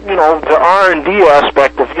enjoy, the R&D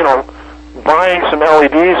aspect of, buying some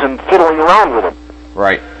LEDs and fiddling around with them.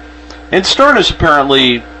 Right. And Stern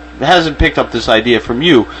apparently hasn't picked up this idea from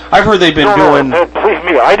you. I've heard they've been doing... No, believe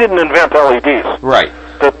me, I didn't invent LEDs. Right.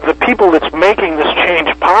 The people that's making this change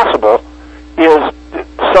possible is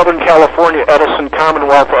Southern California Edison,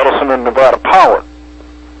 Commonwealth Edison, and Nevada Power.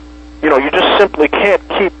 You just simply can't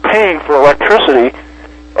keep paying for electricity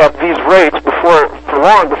at these rates for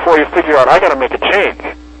long before you figure out, I got to make a change.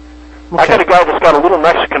 Okay. I got a guy that's got a little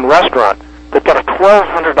Mexican restaurant that got a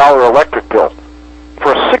 $1,200 electric bill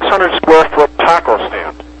for a 600 square foot taco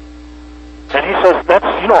stand. And he says,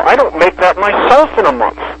 I don't make that myself in a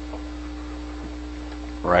month.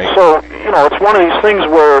 Right. So, it's one of these things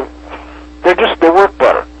where they work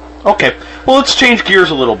better. Okay. Well, let's change gears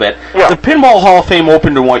a little bit. Yeah. The Pinball Hall of Fame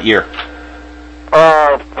opened in what year?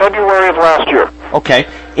 February of last year. Okay.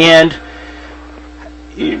 And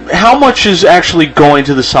how much is actually going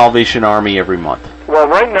to the Salvation Army every month? Well,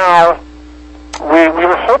 right now, we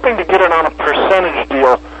were hoping to get it on a percentage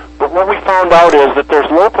deal, but what we found out is that there's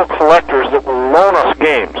local collectors that will loan us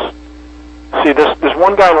games. See, this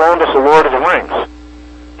one guy loaned us a Lord of the Rings.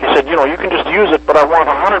 He said, you can just use it, but I want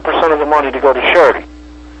 100% of the money to go to charity.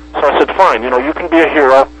 So I said, fine, you can be a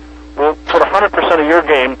hero. We'll put 100% of your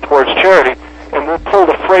game towards charity, and we'll pull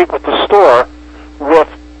the freight with the store with,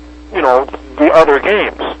 the other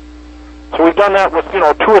games. So we've done that with, 2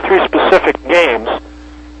 or 3 specific games.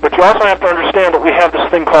 But you also have to understand that we have this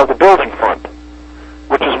thing called the building fund,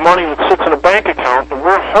 which is money that sits in a bank account, and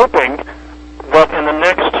we're hoping that in the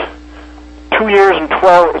next 2 years and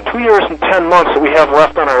 10 months that we have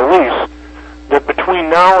left on our lease, that between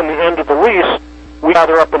now and the end of the lease, we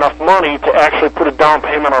gather up enough money to actually put a down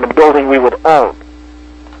payment on a building we would own.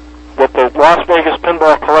 That the Las Vegas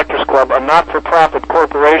Pinball Collectors Club, a not-for-profit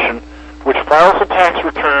corporation, which files a tax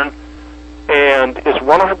return and is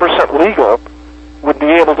 100% legal, would be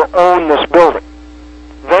able to own this building.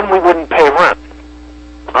 Then we wouldn't pay rent.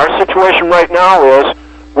 Our situation right now is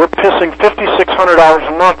we're pissing $5,600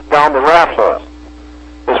 a month down the rat hole,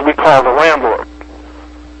 as we call the landlord.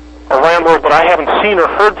 A landlord that I haven't seen or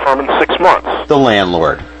heard from in 6 months. The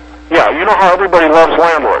landlord. Yeah, you know how everybody loves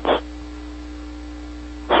landlords.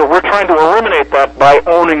 So we're trying to eliminate that by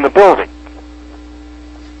owning the building.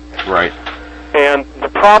 Right. And the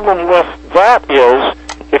problem with that is,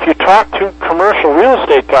 if you talk to commercial real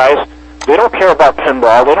estate guys, they don't care about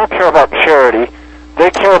pinball, they don't care about charity, they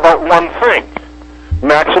care about one thing: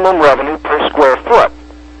 maximum revenue per square foot.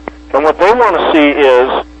 And what they want to see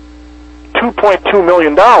is $2.2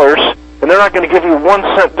 million, and they're not going to give you 1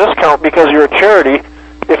 cent discount because you're a charity.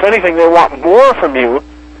 If anything, they want more from you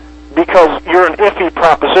because you're an iffy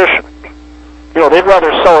proposition. You know, they'd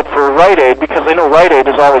rather sell it for Rite Aid because they know Rite Aid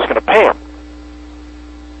is always going to pay them.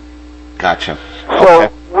 Gotcha. So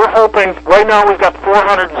Okay. we're hoping, right now we've got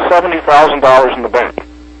 $470,000 in the bank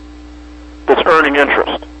that's earning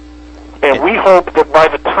interest. And we hope that by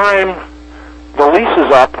the time the lease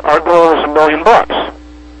is up, our goal is $1 million.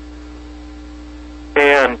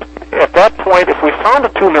 And at that point, if we found a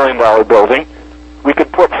 $2 million building, we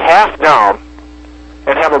could put half down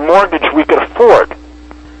and have a mortgage we could afford.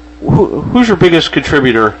 Who's your biggest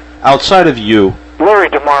contributor outside of you? Larry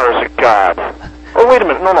DeMar is a god. Oh, wait a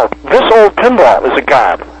minute. No. This Old Pinball is a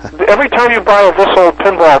god. Every time you buy a This Old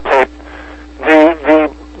Pinball tape,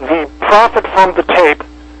 the profit from the tape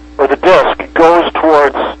or the disc goes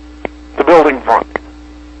towards the building fund.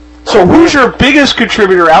 So who's your biggest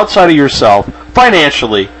contributor outside of yourself,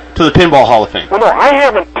 financially, to the Pinball Hall of Fame? Well, no, I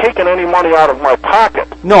haven't taken any money out of my pocket.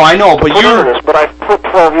 No, I know, but put into you're... this, but I've put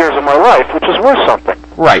 12 years of my life, which is worth something.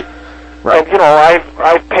 Right. And, you know,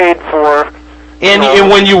 I've paid for... And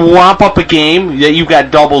when you whop up a game that you've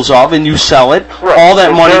got doubles of and you sell it, right, all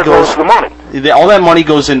that money there goes... the money. All that money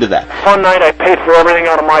goes into that. Fun night, I paid for everything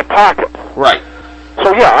out of my pocket. Right.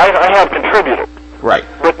 So, yeah, I have contributed. Right.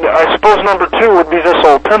 But I suppose number 2 would be This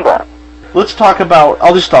Old Pinball. Let's talk about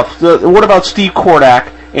other stuff. What about Steve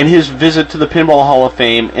Kordak and his visit to the Pinball Hall of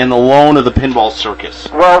Fame and the loan of the Pinball Circus?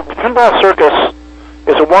 Well, the Pinball Circus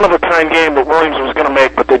is a one-of-a-kind game that Williams was going to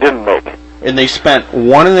make, but they didn't make. And they spent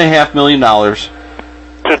 $1.5 million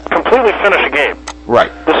to completely finish a game.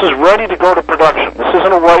 Right. This is ready to go to production. This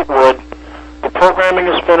isn't a whitewood. The programming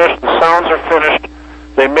is finished. The sounds are finished.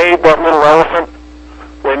 They made that little elephant.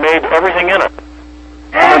 They made everything in it.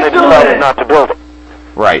 And then they decided not to build it.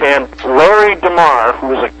 Right. And Larry DeMar,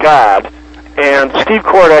 who is a god, and Steve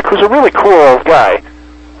Kordak, who's a really cool old guy,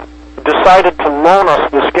 decided to loan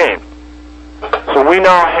us this game. So we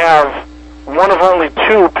now have one of only 2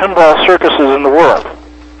 pinball circuses in the world.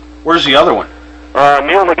 Where's the other one?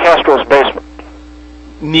 Neil Nicastro's basement.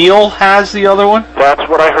 Neil has the other one? That's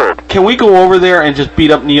what I heard. Can we go over there and just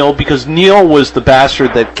beat up Neil? Because Neil was the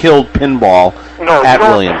bastard that killed pinball at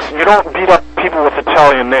Williams. You don't beat up people with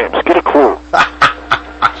Italian names. Get a clue.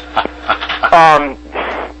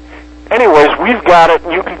 Anyways, we've got it.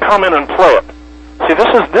 You can come in and play it. See,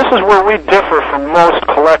 this is where we differ from most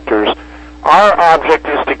collectors. Our object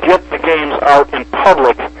is to get the games out in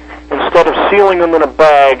public instead of sealing them in a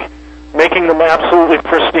bag, making them absolutely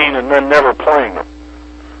pristine, and then never playing them.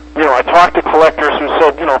 You know, I talked to collectors who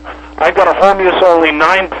said, you know, I've got a home use only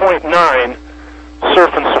 9.9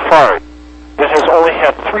 Surf and Safari that has only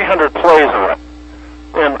had 300 plays on it.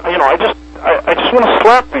 And, you know, I just want to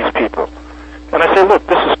slap these people. And I say, look,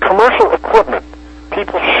 this is commercial equipment.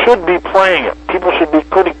 People should be playing it. People should be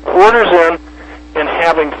putting quarters in and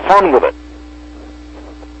having fun with it.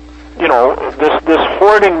 You know, this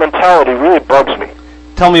hoarding mentality really bugs me.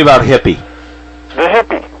 Tell me about Hippie. The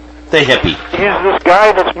hippie. The Hippie. He's this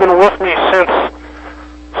guy that's been with me since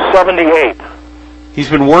 78. He's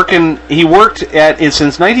been working, he worked at,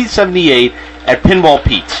 since 1978 at Pinball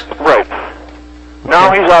Pete's. Right.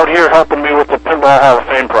 Now he's out here helping me with the Pinball Hall of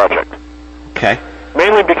Fame project. Okay.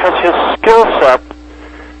 Mainly because his skill set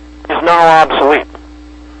is now obsolete.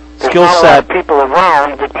 There's Skill not a lot set. of people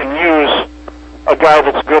around that can use a guy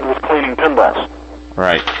that's good with cleaning pinballs.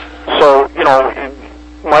 Right. So, you know,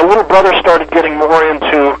 my little brother started getting more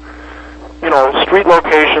into, you know, street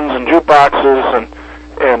locations and jukeboxes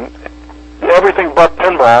and everything but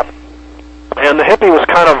pinball. And the hippie was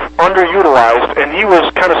kind of underutilized, and he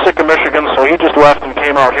was kind of sick of Michigan, so he just left and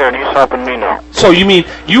came out here, and he's helping me now. So you mean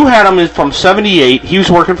you had him from 78, he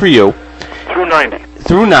was working for you. Through 90.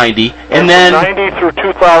 Through 90, and then... 90 through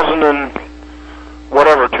 2000 and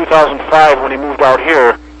whatever, 2005 when he moved out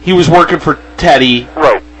here. He was working for Teddy.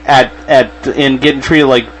 Right. And getting treated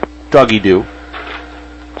like Dougie do.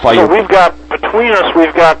 So we've got, between us,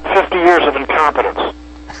 we've got 50 years of incompetence.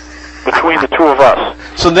 Between the two of us.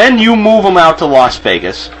 So then you move him out to Las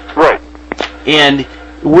Vegas. Right. And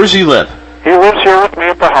where's he live? He lives here with me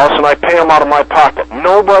at the house, and I pay him out of my pocket.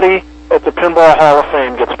 Nobody at the Pinball Hall of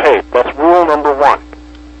Fame gets paid. That's rule number one.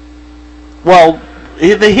 Well,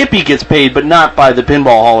 the hippie gets paid, but not by the Pinball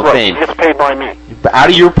Hall of Fame. He gets paid by me. Out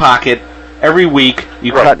of your pocket, every week,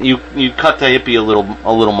 you Right. cut the hippie a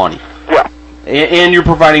little money. Yeah. And you're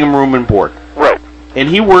providing him room and board. Right. And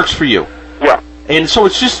he works for you. Yeah. And so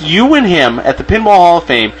it's just you and him at the Pinball Hall of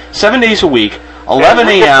Fame, 7 days a week, 11 And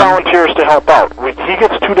we get a.m. volunteers to help out. He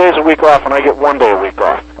gets 2 days a week off, and I get 1 day a week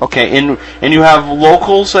off. Okay, and you have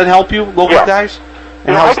locals that help you, local Yeah. guys?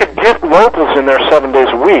 You know, I could get locals in there 7 days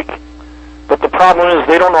a week, but the problem is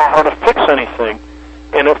they don't know how to fix anything.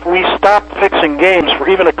 And if we stop fixing games for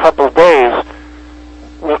even a couple of days,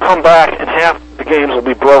 we'll come back and half the games will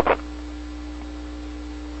be broken.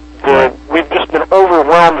 We've just been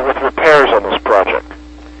overwhelmed with repairs on this project.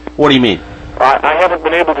 What do you mean? I haven't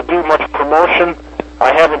been able to do much promotion.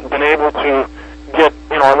 I haven't been able to get,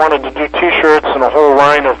 I wanted to do T-shirts and a whole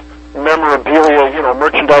line of memorabilia,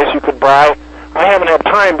 merchandise you could buy. I haven't had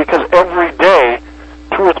time because every day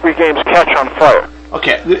 2 or 3 games catch on fire.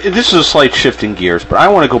 Okay, this is a slight shift in gears, but I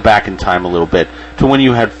want to go back in time a little bit to when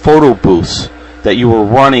you had photo booths that you were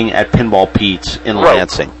running at Pinball Pete's in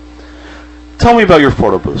Lansing. Tell me about your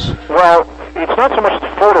photo booths. Well, it's not so much the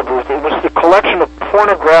photo booth. It was the collection of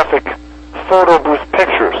pornographic photo booth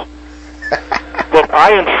pictures that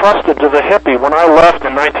I entrusted to the hippie when I left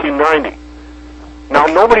in 1990. Now,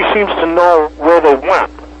 nobody seems to know where they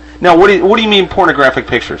went. Now, what do you mean pornographic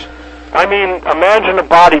pictures? I mean, imagine a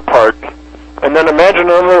body part, and then imagine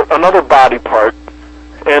another body part,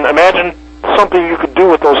 and imagine something you could do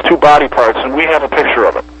with those 2 body parts, and we have a picture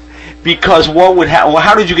of it. Because what would happen? Well,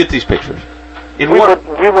 how did you get these pictures? We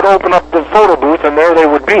would open up the photo booth, and there they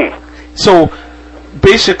would be. So,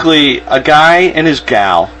 basically, a guy and his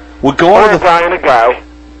gal would go or on a guy and a guy.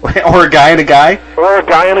 Or a guy and a guy? Or a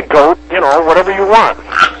guy and a goat, whatever you want.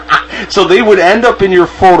 So they would end up in your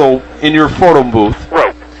photo booth.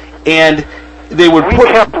 Right. And they would we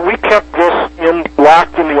kept this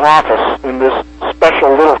locked in the office in this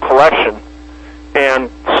special little collection, and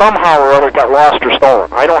somehow or other got lost or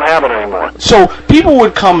stolen. I don't have it anymore. So people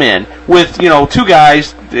would come in with 2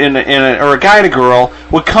 guys or a guy and a girl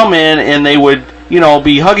would come in, and they would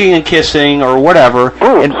be hugging and kissing or whatever,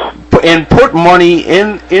 and put money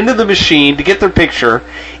into the machine to get their picture,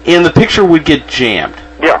 and the picture would get jammed.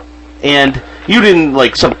 Yeah. And you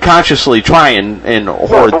didn't subconsciously try and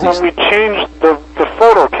hoard these. When we changed the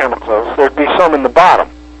photochemicals, there'd be some in the bottom.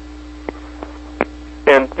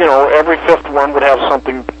 And, every 5th one would have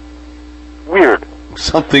something weird.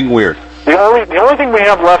 Something weird. The only thing we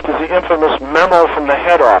have left is the infamous memo from the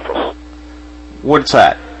head office. What's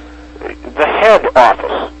that? The head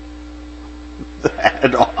office. The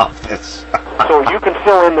head office. So you can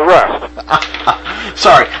fill in the rest.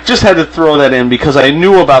 Sorry, just had to throw that in because I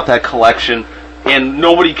knew about that collection, and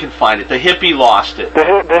nobody can find it. The hippie lost it. The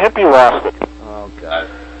hippie lost it. Oh God.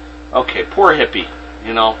 Okay, poor hippie.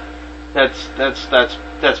 That's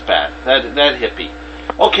bad. That hippie.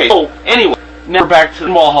 Okay. So anyway, now we're back to the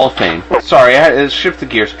Pinball Hall of Fame. Sorry, I had to shift the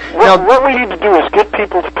gears. What we need to do is get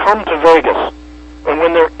people to come to Vegas, and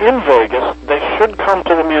when they're in Vegas, they should come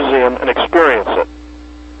to the museum and experience it.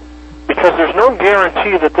 Because there's no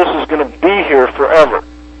guarantee that this is going to be here forever.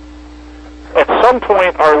 At some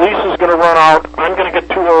point, our lease is going to run out, I'm going to get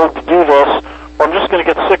too old to do this, or I'm just going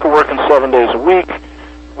to get sick of working 7 days a week.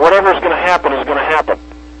 Whatever's going to happen is going to happen.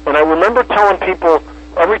 And I remember telling people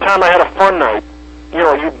every time I had a fun night,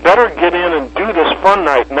 you better get in and do this fun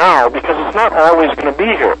night now, because it's not always going to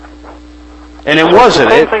be here. And it wasn't.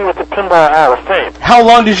 The same thing with the Pinball Hall of Fame. How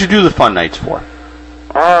long did you do the fun nights for?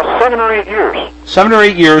 7 or 8 years. 7 or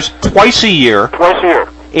 8 years, twice a year. Twice a year.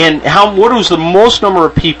 And what was the most number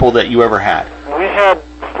of people that you ever had? We had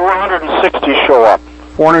 460 show up.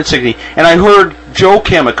 460. And I heard Joe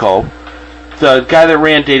Chemico, the guy that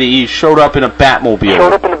ran Data East, showed up in a Batmobile.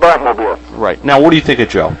 Showed up in a Batmobile. Right. Now, what do you think of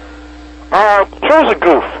Joe? Joe's a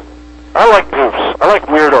goof. I like goofs. I like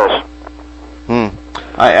weirdos.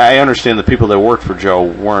 I understand the people that worked for Joe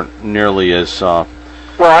weren't nearly as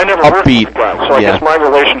well, I never worked upbeat. with the guy, so I guess my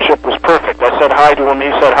relationship was perfect. I said hi to him,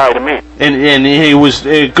 he said hi to me. And he was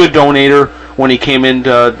a good donator when he came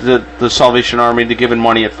into the Salvation Army to giving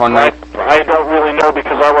money at Fun Night. I don't really know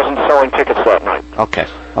because I wasn't selling tickets that night.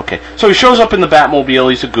 Okay. So he shows up in the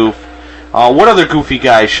Batmobile. He's a goof. What other goofy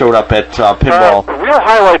guys showed up at Pinball? The real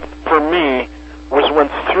highlight for me was when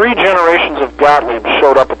 3 generations of Gottlieb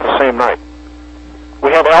showed up at the same night.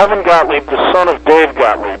 We have Alvin Gottlieb, the son of Dave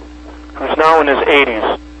Gottlieb, who's now in his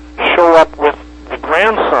 80s, show up with the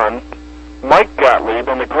grandson, Mike Gottlieb,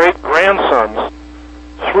 and the great-grandsons.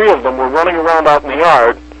 3 of them were running around out in the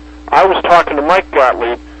yard. I was talking to Mike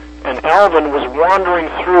Gottlieb, and Alvin was wandering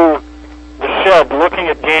through the shed looking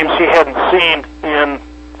at games he hadn't seen in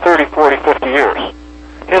 30, 40, 50 years.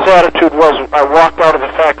 His attitude was, I walked out of the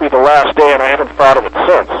factory the last day and I haven't thought of it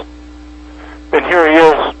since. And here he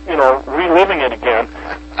is, reliving it again.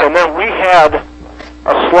 And then we had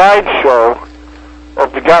a slideshow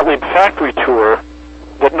of the Gottlieb factory tour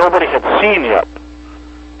that nobody had seen yet.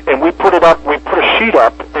 And we put it up, we put a sheet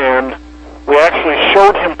up, and we actually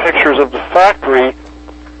showed him pictures of the factory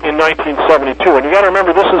in 1972. And you got to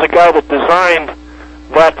remember, this is a guy that designed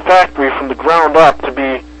that factory from the ground up to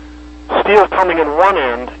be steel coming in one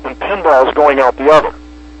end and pinballs going out the other.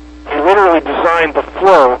 He literally designed the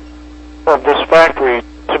flow of this factory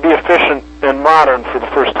to be efficient and modern for the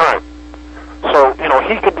first time. So,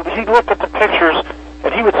 he looked at the pictures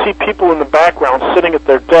and he would see people in the background sitting at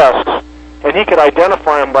their desks and he could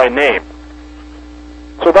identify them by name.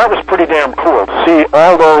 So that was pretty damn cool to see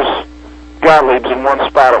all those Gottliebs in one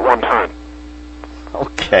spot at one time.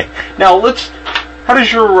 Okay. Now how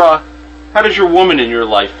does your woman in your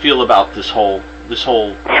life feel about this whole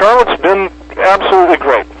Charlotte's been absolutely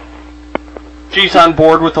great. She's on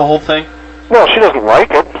board with the whole thing? Well, she doesn't like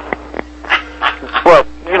it. But,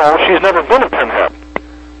 she's never been a pinhead.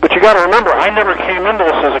 But you got to remember, I never came into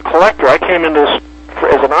this as a collector. I came into this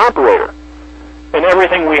as an operator. And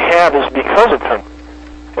everything we have is because of him.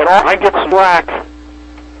 And I get slack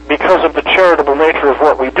because of the charitable nature of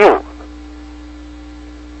what we do.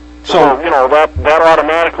 So that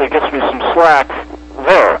automatically gets me some slack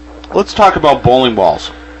there. Let's talk about bowling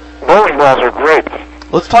balls. Bowling balls are great.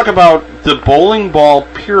 Let's talk about the bowling ball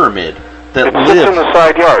pyramid that sits in the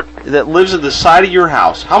side yard. That lives at the side of your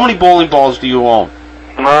house. How many bowling balls do you own?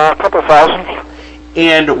 A couple thousand.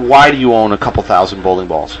 And why do you own a couple thousand bowling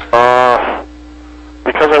balls?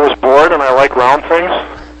 Because I was bored and I like round things.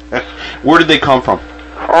 Where did they come from?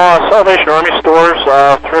 Salvation Army stores,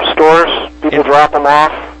 thrift stores. People drop them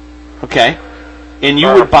off. Okay. And you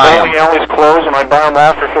would buy them? Bowling alleys close and I buy them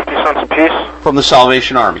off for 50 cents a piece. From the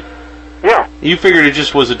Salvation Army? Yeah. You figured it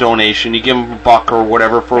just was a donation. You give them $1 or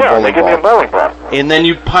whatever for a bowling ball. Yeah, they give me a bowling ball. And then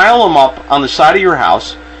you pile them up on the side of your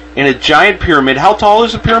house in a giant pyramid. How tall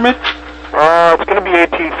is the pyramid? It's going to be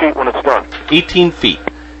 18 feet when it's done. 18 feet.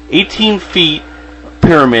 18 feet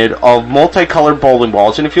pyramid of multicolored bowling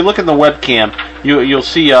balls. And if you look at the webcam, you'll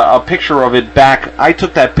see a picture of it back. I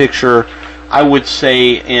took that picture, I would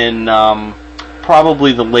say, in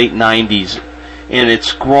probably the late 90s. And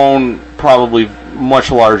it's grown probably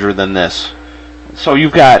much larger than this. So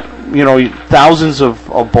you've got, thousands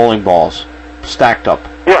of bowling balls stacked up.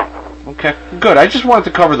 Yeah. Okay, good. I just wanted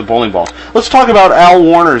to cover the bowling ball. Let's talk about Al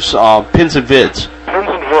Warner's Pins and Vids. Pins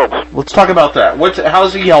and Vids. Let's talk about that. How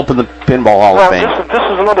does he help in the Pinball Hall of Fame? This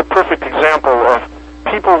is another perfect example of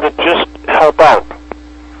people that just help out.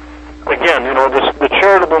 Again, the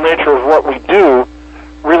charitable nature of what we do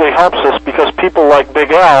really helps us because people like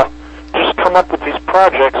Big Al just come up with these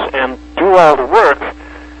projects and do all the work,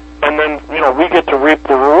 and then we get to reap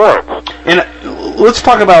the rewards. And let's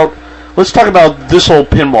talk about this whole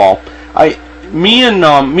pinball. Me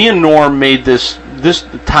and Norm made this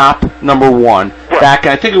top number one back.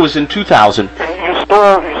 I think it was in 2000. You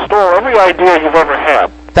stole every idea you've ever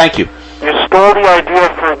had. Thank you. You stole the idea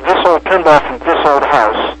for this old pinball from this old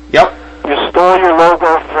house. Yep. You stole your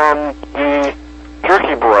logo from the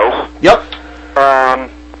Jerky Boys. Yep.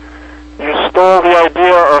 You stole the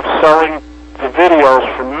idea of selling the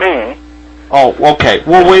videos from me. Oh, okay.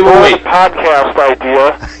 Well, wait. The podcast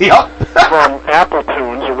idea from Apple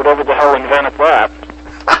Tunes or whatever the hell invented that.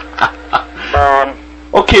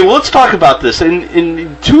 Okay, well, let's talk about this.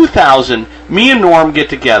 In 2000, me and Norm get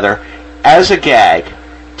together as a gag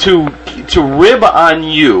to rib on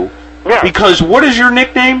you. Yeah. Because what is your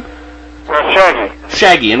nickname? Shaggy.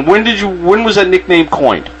 Shaggy. And when was that nickname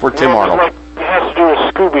coined for Tim Arnold? It has to do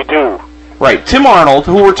with Scooby-Doo. Right. Tim Arnold,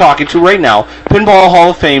 who we're talking to right now, Pinball Hall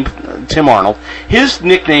of Fame Tim Arnold, his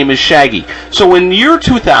nickname is Shaggy. So in the year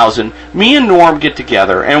 2000, me and Norm get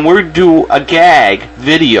together and we do a gag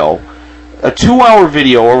video, a 2-hour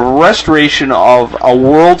video of a restoration of a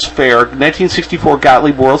World's Fair, 1964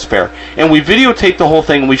 Gottlieb World's Fair, and we videotape the whole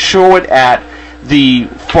thing and we show it at the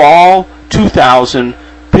Fall 2000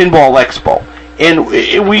 Pinball Expo. And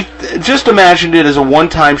we just imagined it as a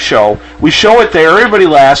one-time show. We show it there, everybody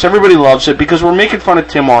laughs, everybody loves it, because we're making fun of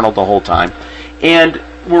Tim Arnold the whole time. And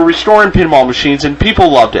we're restoring pinball machines, and people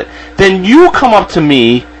loved it. Then you come up to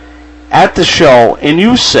me at the show, and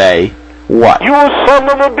you say, what? You son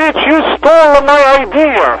of a bitch, you stole my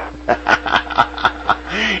idea!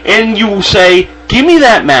 And you say, give me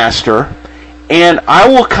that master, and I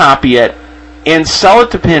will copy it and sell it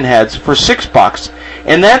to pinheads for $6.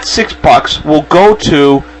 and that $6 will go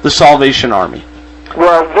to the Salvation Army.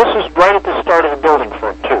 Well, this is right at the start of the building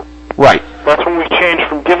fund, too. Right. That's when we changed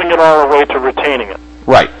from giving it all away to retaining it.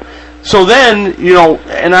 Right. So then,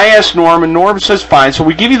 and I asked Norm, and Norm says fine, so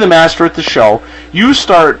we give you the master at the show, you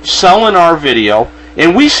start selling our video,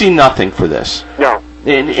 and we see nothing for this. No.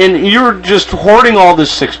 And you're just hoarding all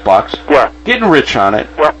this $6, yeah, getting rich on it,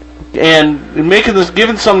 yeah, and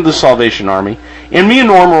giving some to the Salvation Army. And me and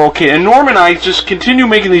Norm are okay. And Norm and I just continue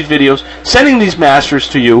making these videos, sending these masters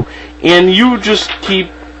to you, and you just keep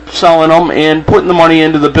selling them and putting the money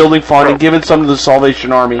into the building fund and giving some to the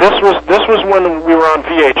Salvation Army. This was when we were on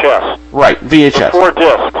VHS. Right, VHS. 4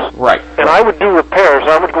 discs. Right. And I would do repairs.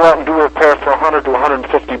 I would go out and do a repair for $100 to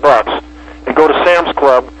 $150, and go to Sam's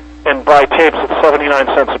Club and buy tapes at 79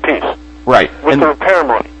 cents a piece. Right. With the repair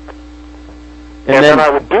money. And then I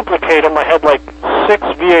would duplicate them. I had like 6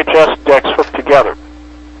 VHS decks hooked together.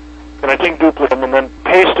 And I didn't duplicate them, and then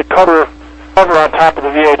paste a cover on top of the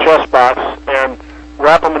VHS box and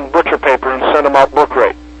wrap them in butcher paper and send them out book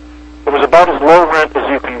rate. It was about as low rent as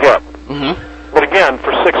you can get. Mm-hmm. But again,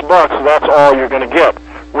 for $6, that's all you're going to get.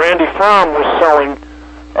 Randy Fromm was selling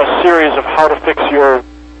a series of how to fix your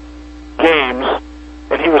games,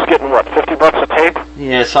 and he was getting, what, $50 a tape?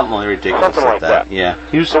 Yeah, something ridiculous. Something like that. Yeah.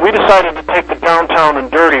 So we decided to take the downtown and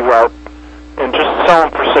dirty route and just sell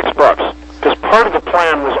them for $6. Because part of the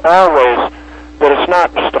plan was always that it's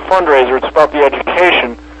not just a fundraiser, it's about the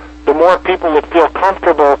education. The more people that feel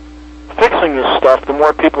comfortable fixing this stuff, the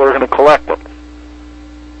more people are going to collect it.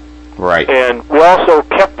 Right. And we also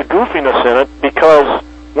kept the goofiness in it, because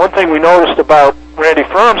one thing we noticed about Randy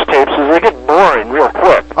Fromm's tapes is they get boring real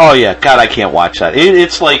quick. Oh, yeah. God, I can't watch that.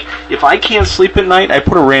 It's like, if I can't sleep at night, I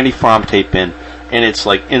put a Randy Fromm tape in, and it's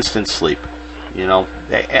like instant sleep.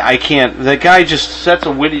 I can't. The guy just sets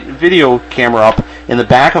a video camera up in the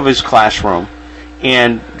back of his classroom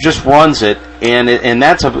and just runs it, and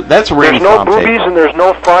that's a Randy Fromm tape. There's no boobies and there's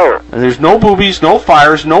no fire. And there's no boobies, no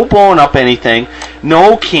fires, no blowing up anything,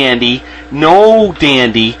 no candy, no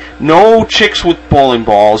dandy, no chicks with bowling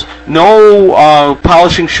balls, no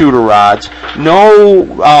polishing shooter rods,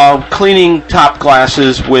 no cleaning top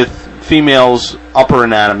glasses with females' upper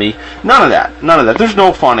anatomy. None of that. None of that. There's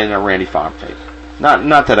no fun in a Randy Fromm tape.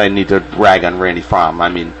 Not that I need to rag on Randy Fromm. I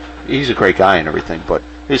mean, he's a great guy and everything, but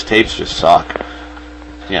his tapes just suck.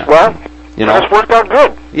 Yeah. Well, it's worked out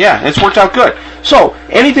good. Yeah, it's worked out good. So,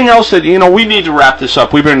 anything else that, we need to wrap this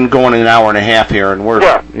up. We've been going an hour and a half here, and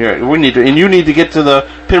we need to, and you need to get to the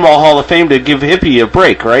Pinball Hall of Fame to give Hippie a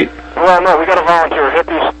break, right? Well, no, we got a volunteer.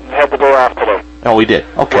 Hippie's had the day off today. Oh, we did.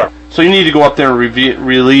 Okay. Yeah. So you need to go up there and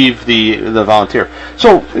relieve the volunteer.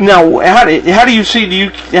 So now, how do you see?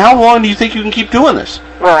 How long do you think you can keep doing this?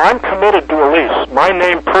 Well, I'm committed to a lease. My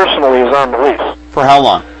name personally is on the lease. For how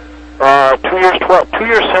long? 2 years, 2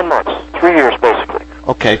 years, 10 months. 3 years, basically.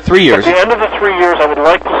 Okay, 3 years. At the end of the 3 years, I would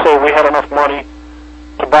like to say we had enough money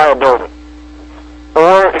to buy a building.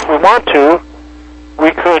 Or, if we want to, we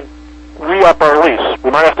could re-up our lease. We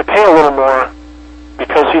might have to pay a little more,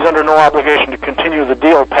 because he's under no obligation to continue the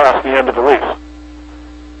deal past the end of the lease.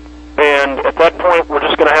 And at that point, we're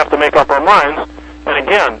just going to have to make up our minds. And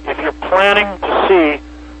again, if you're planning to see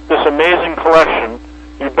this amazing collection,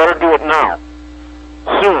 you better do it now.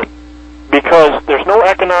 Soon. Because there's no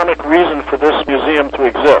economic reason for this museum to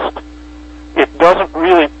exist. It doesn't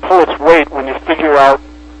really pull its weight when you figure out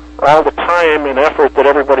all the time and effort that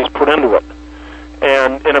everybody's put into it.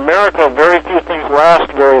 And in America, very few things last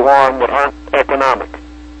very long that aren't economic.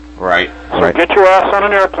 Right. So get your ass on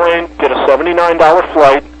an airplane, get a $79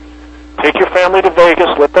 flight, take your family to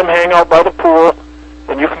Vegas, let them hang out by the pool,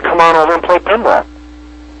 and you can come on over and play pinball.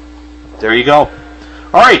 There you go.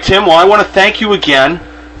 All right, Tim. Well, I want to thank you again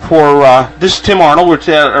for this is Tim Arnold. We're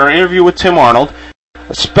our interview with Tim Arnold.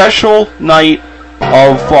 A special night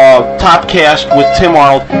of TOPcast with Tim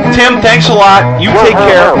Arnold. Tim, thanks a lot. You take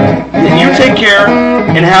care. You take care,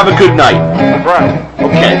 and have a good night. Right.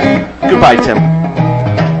 Okay. Goodbye, Tim.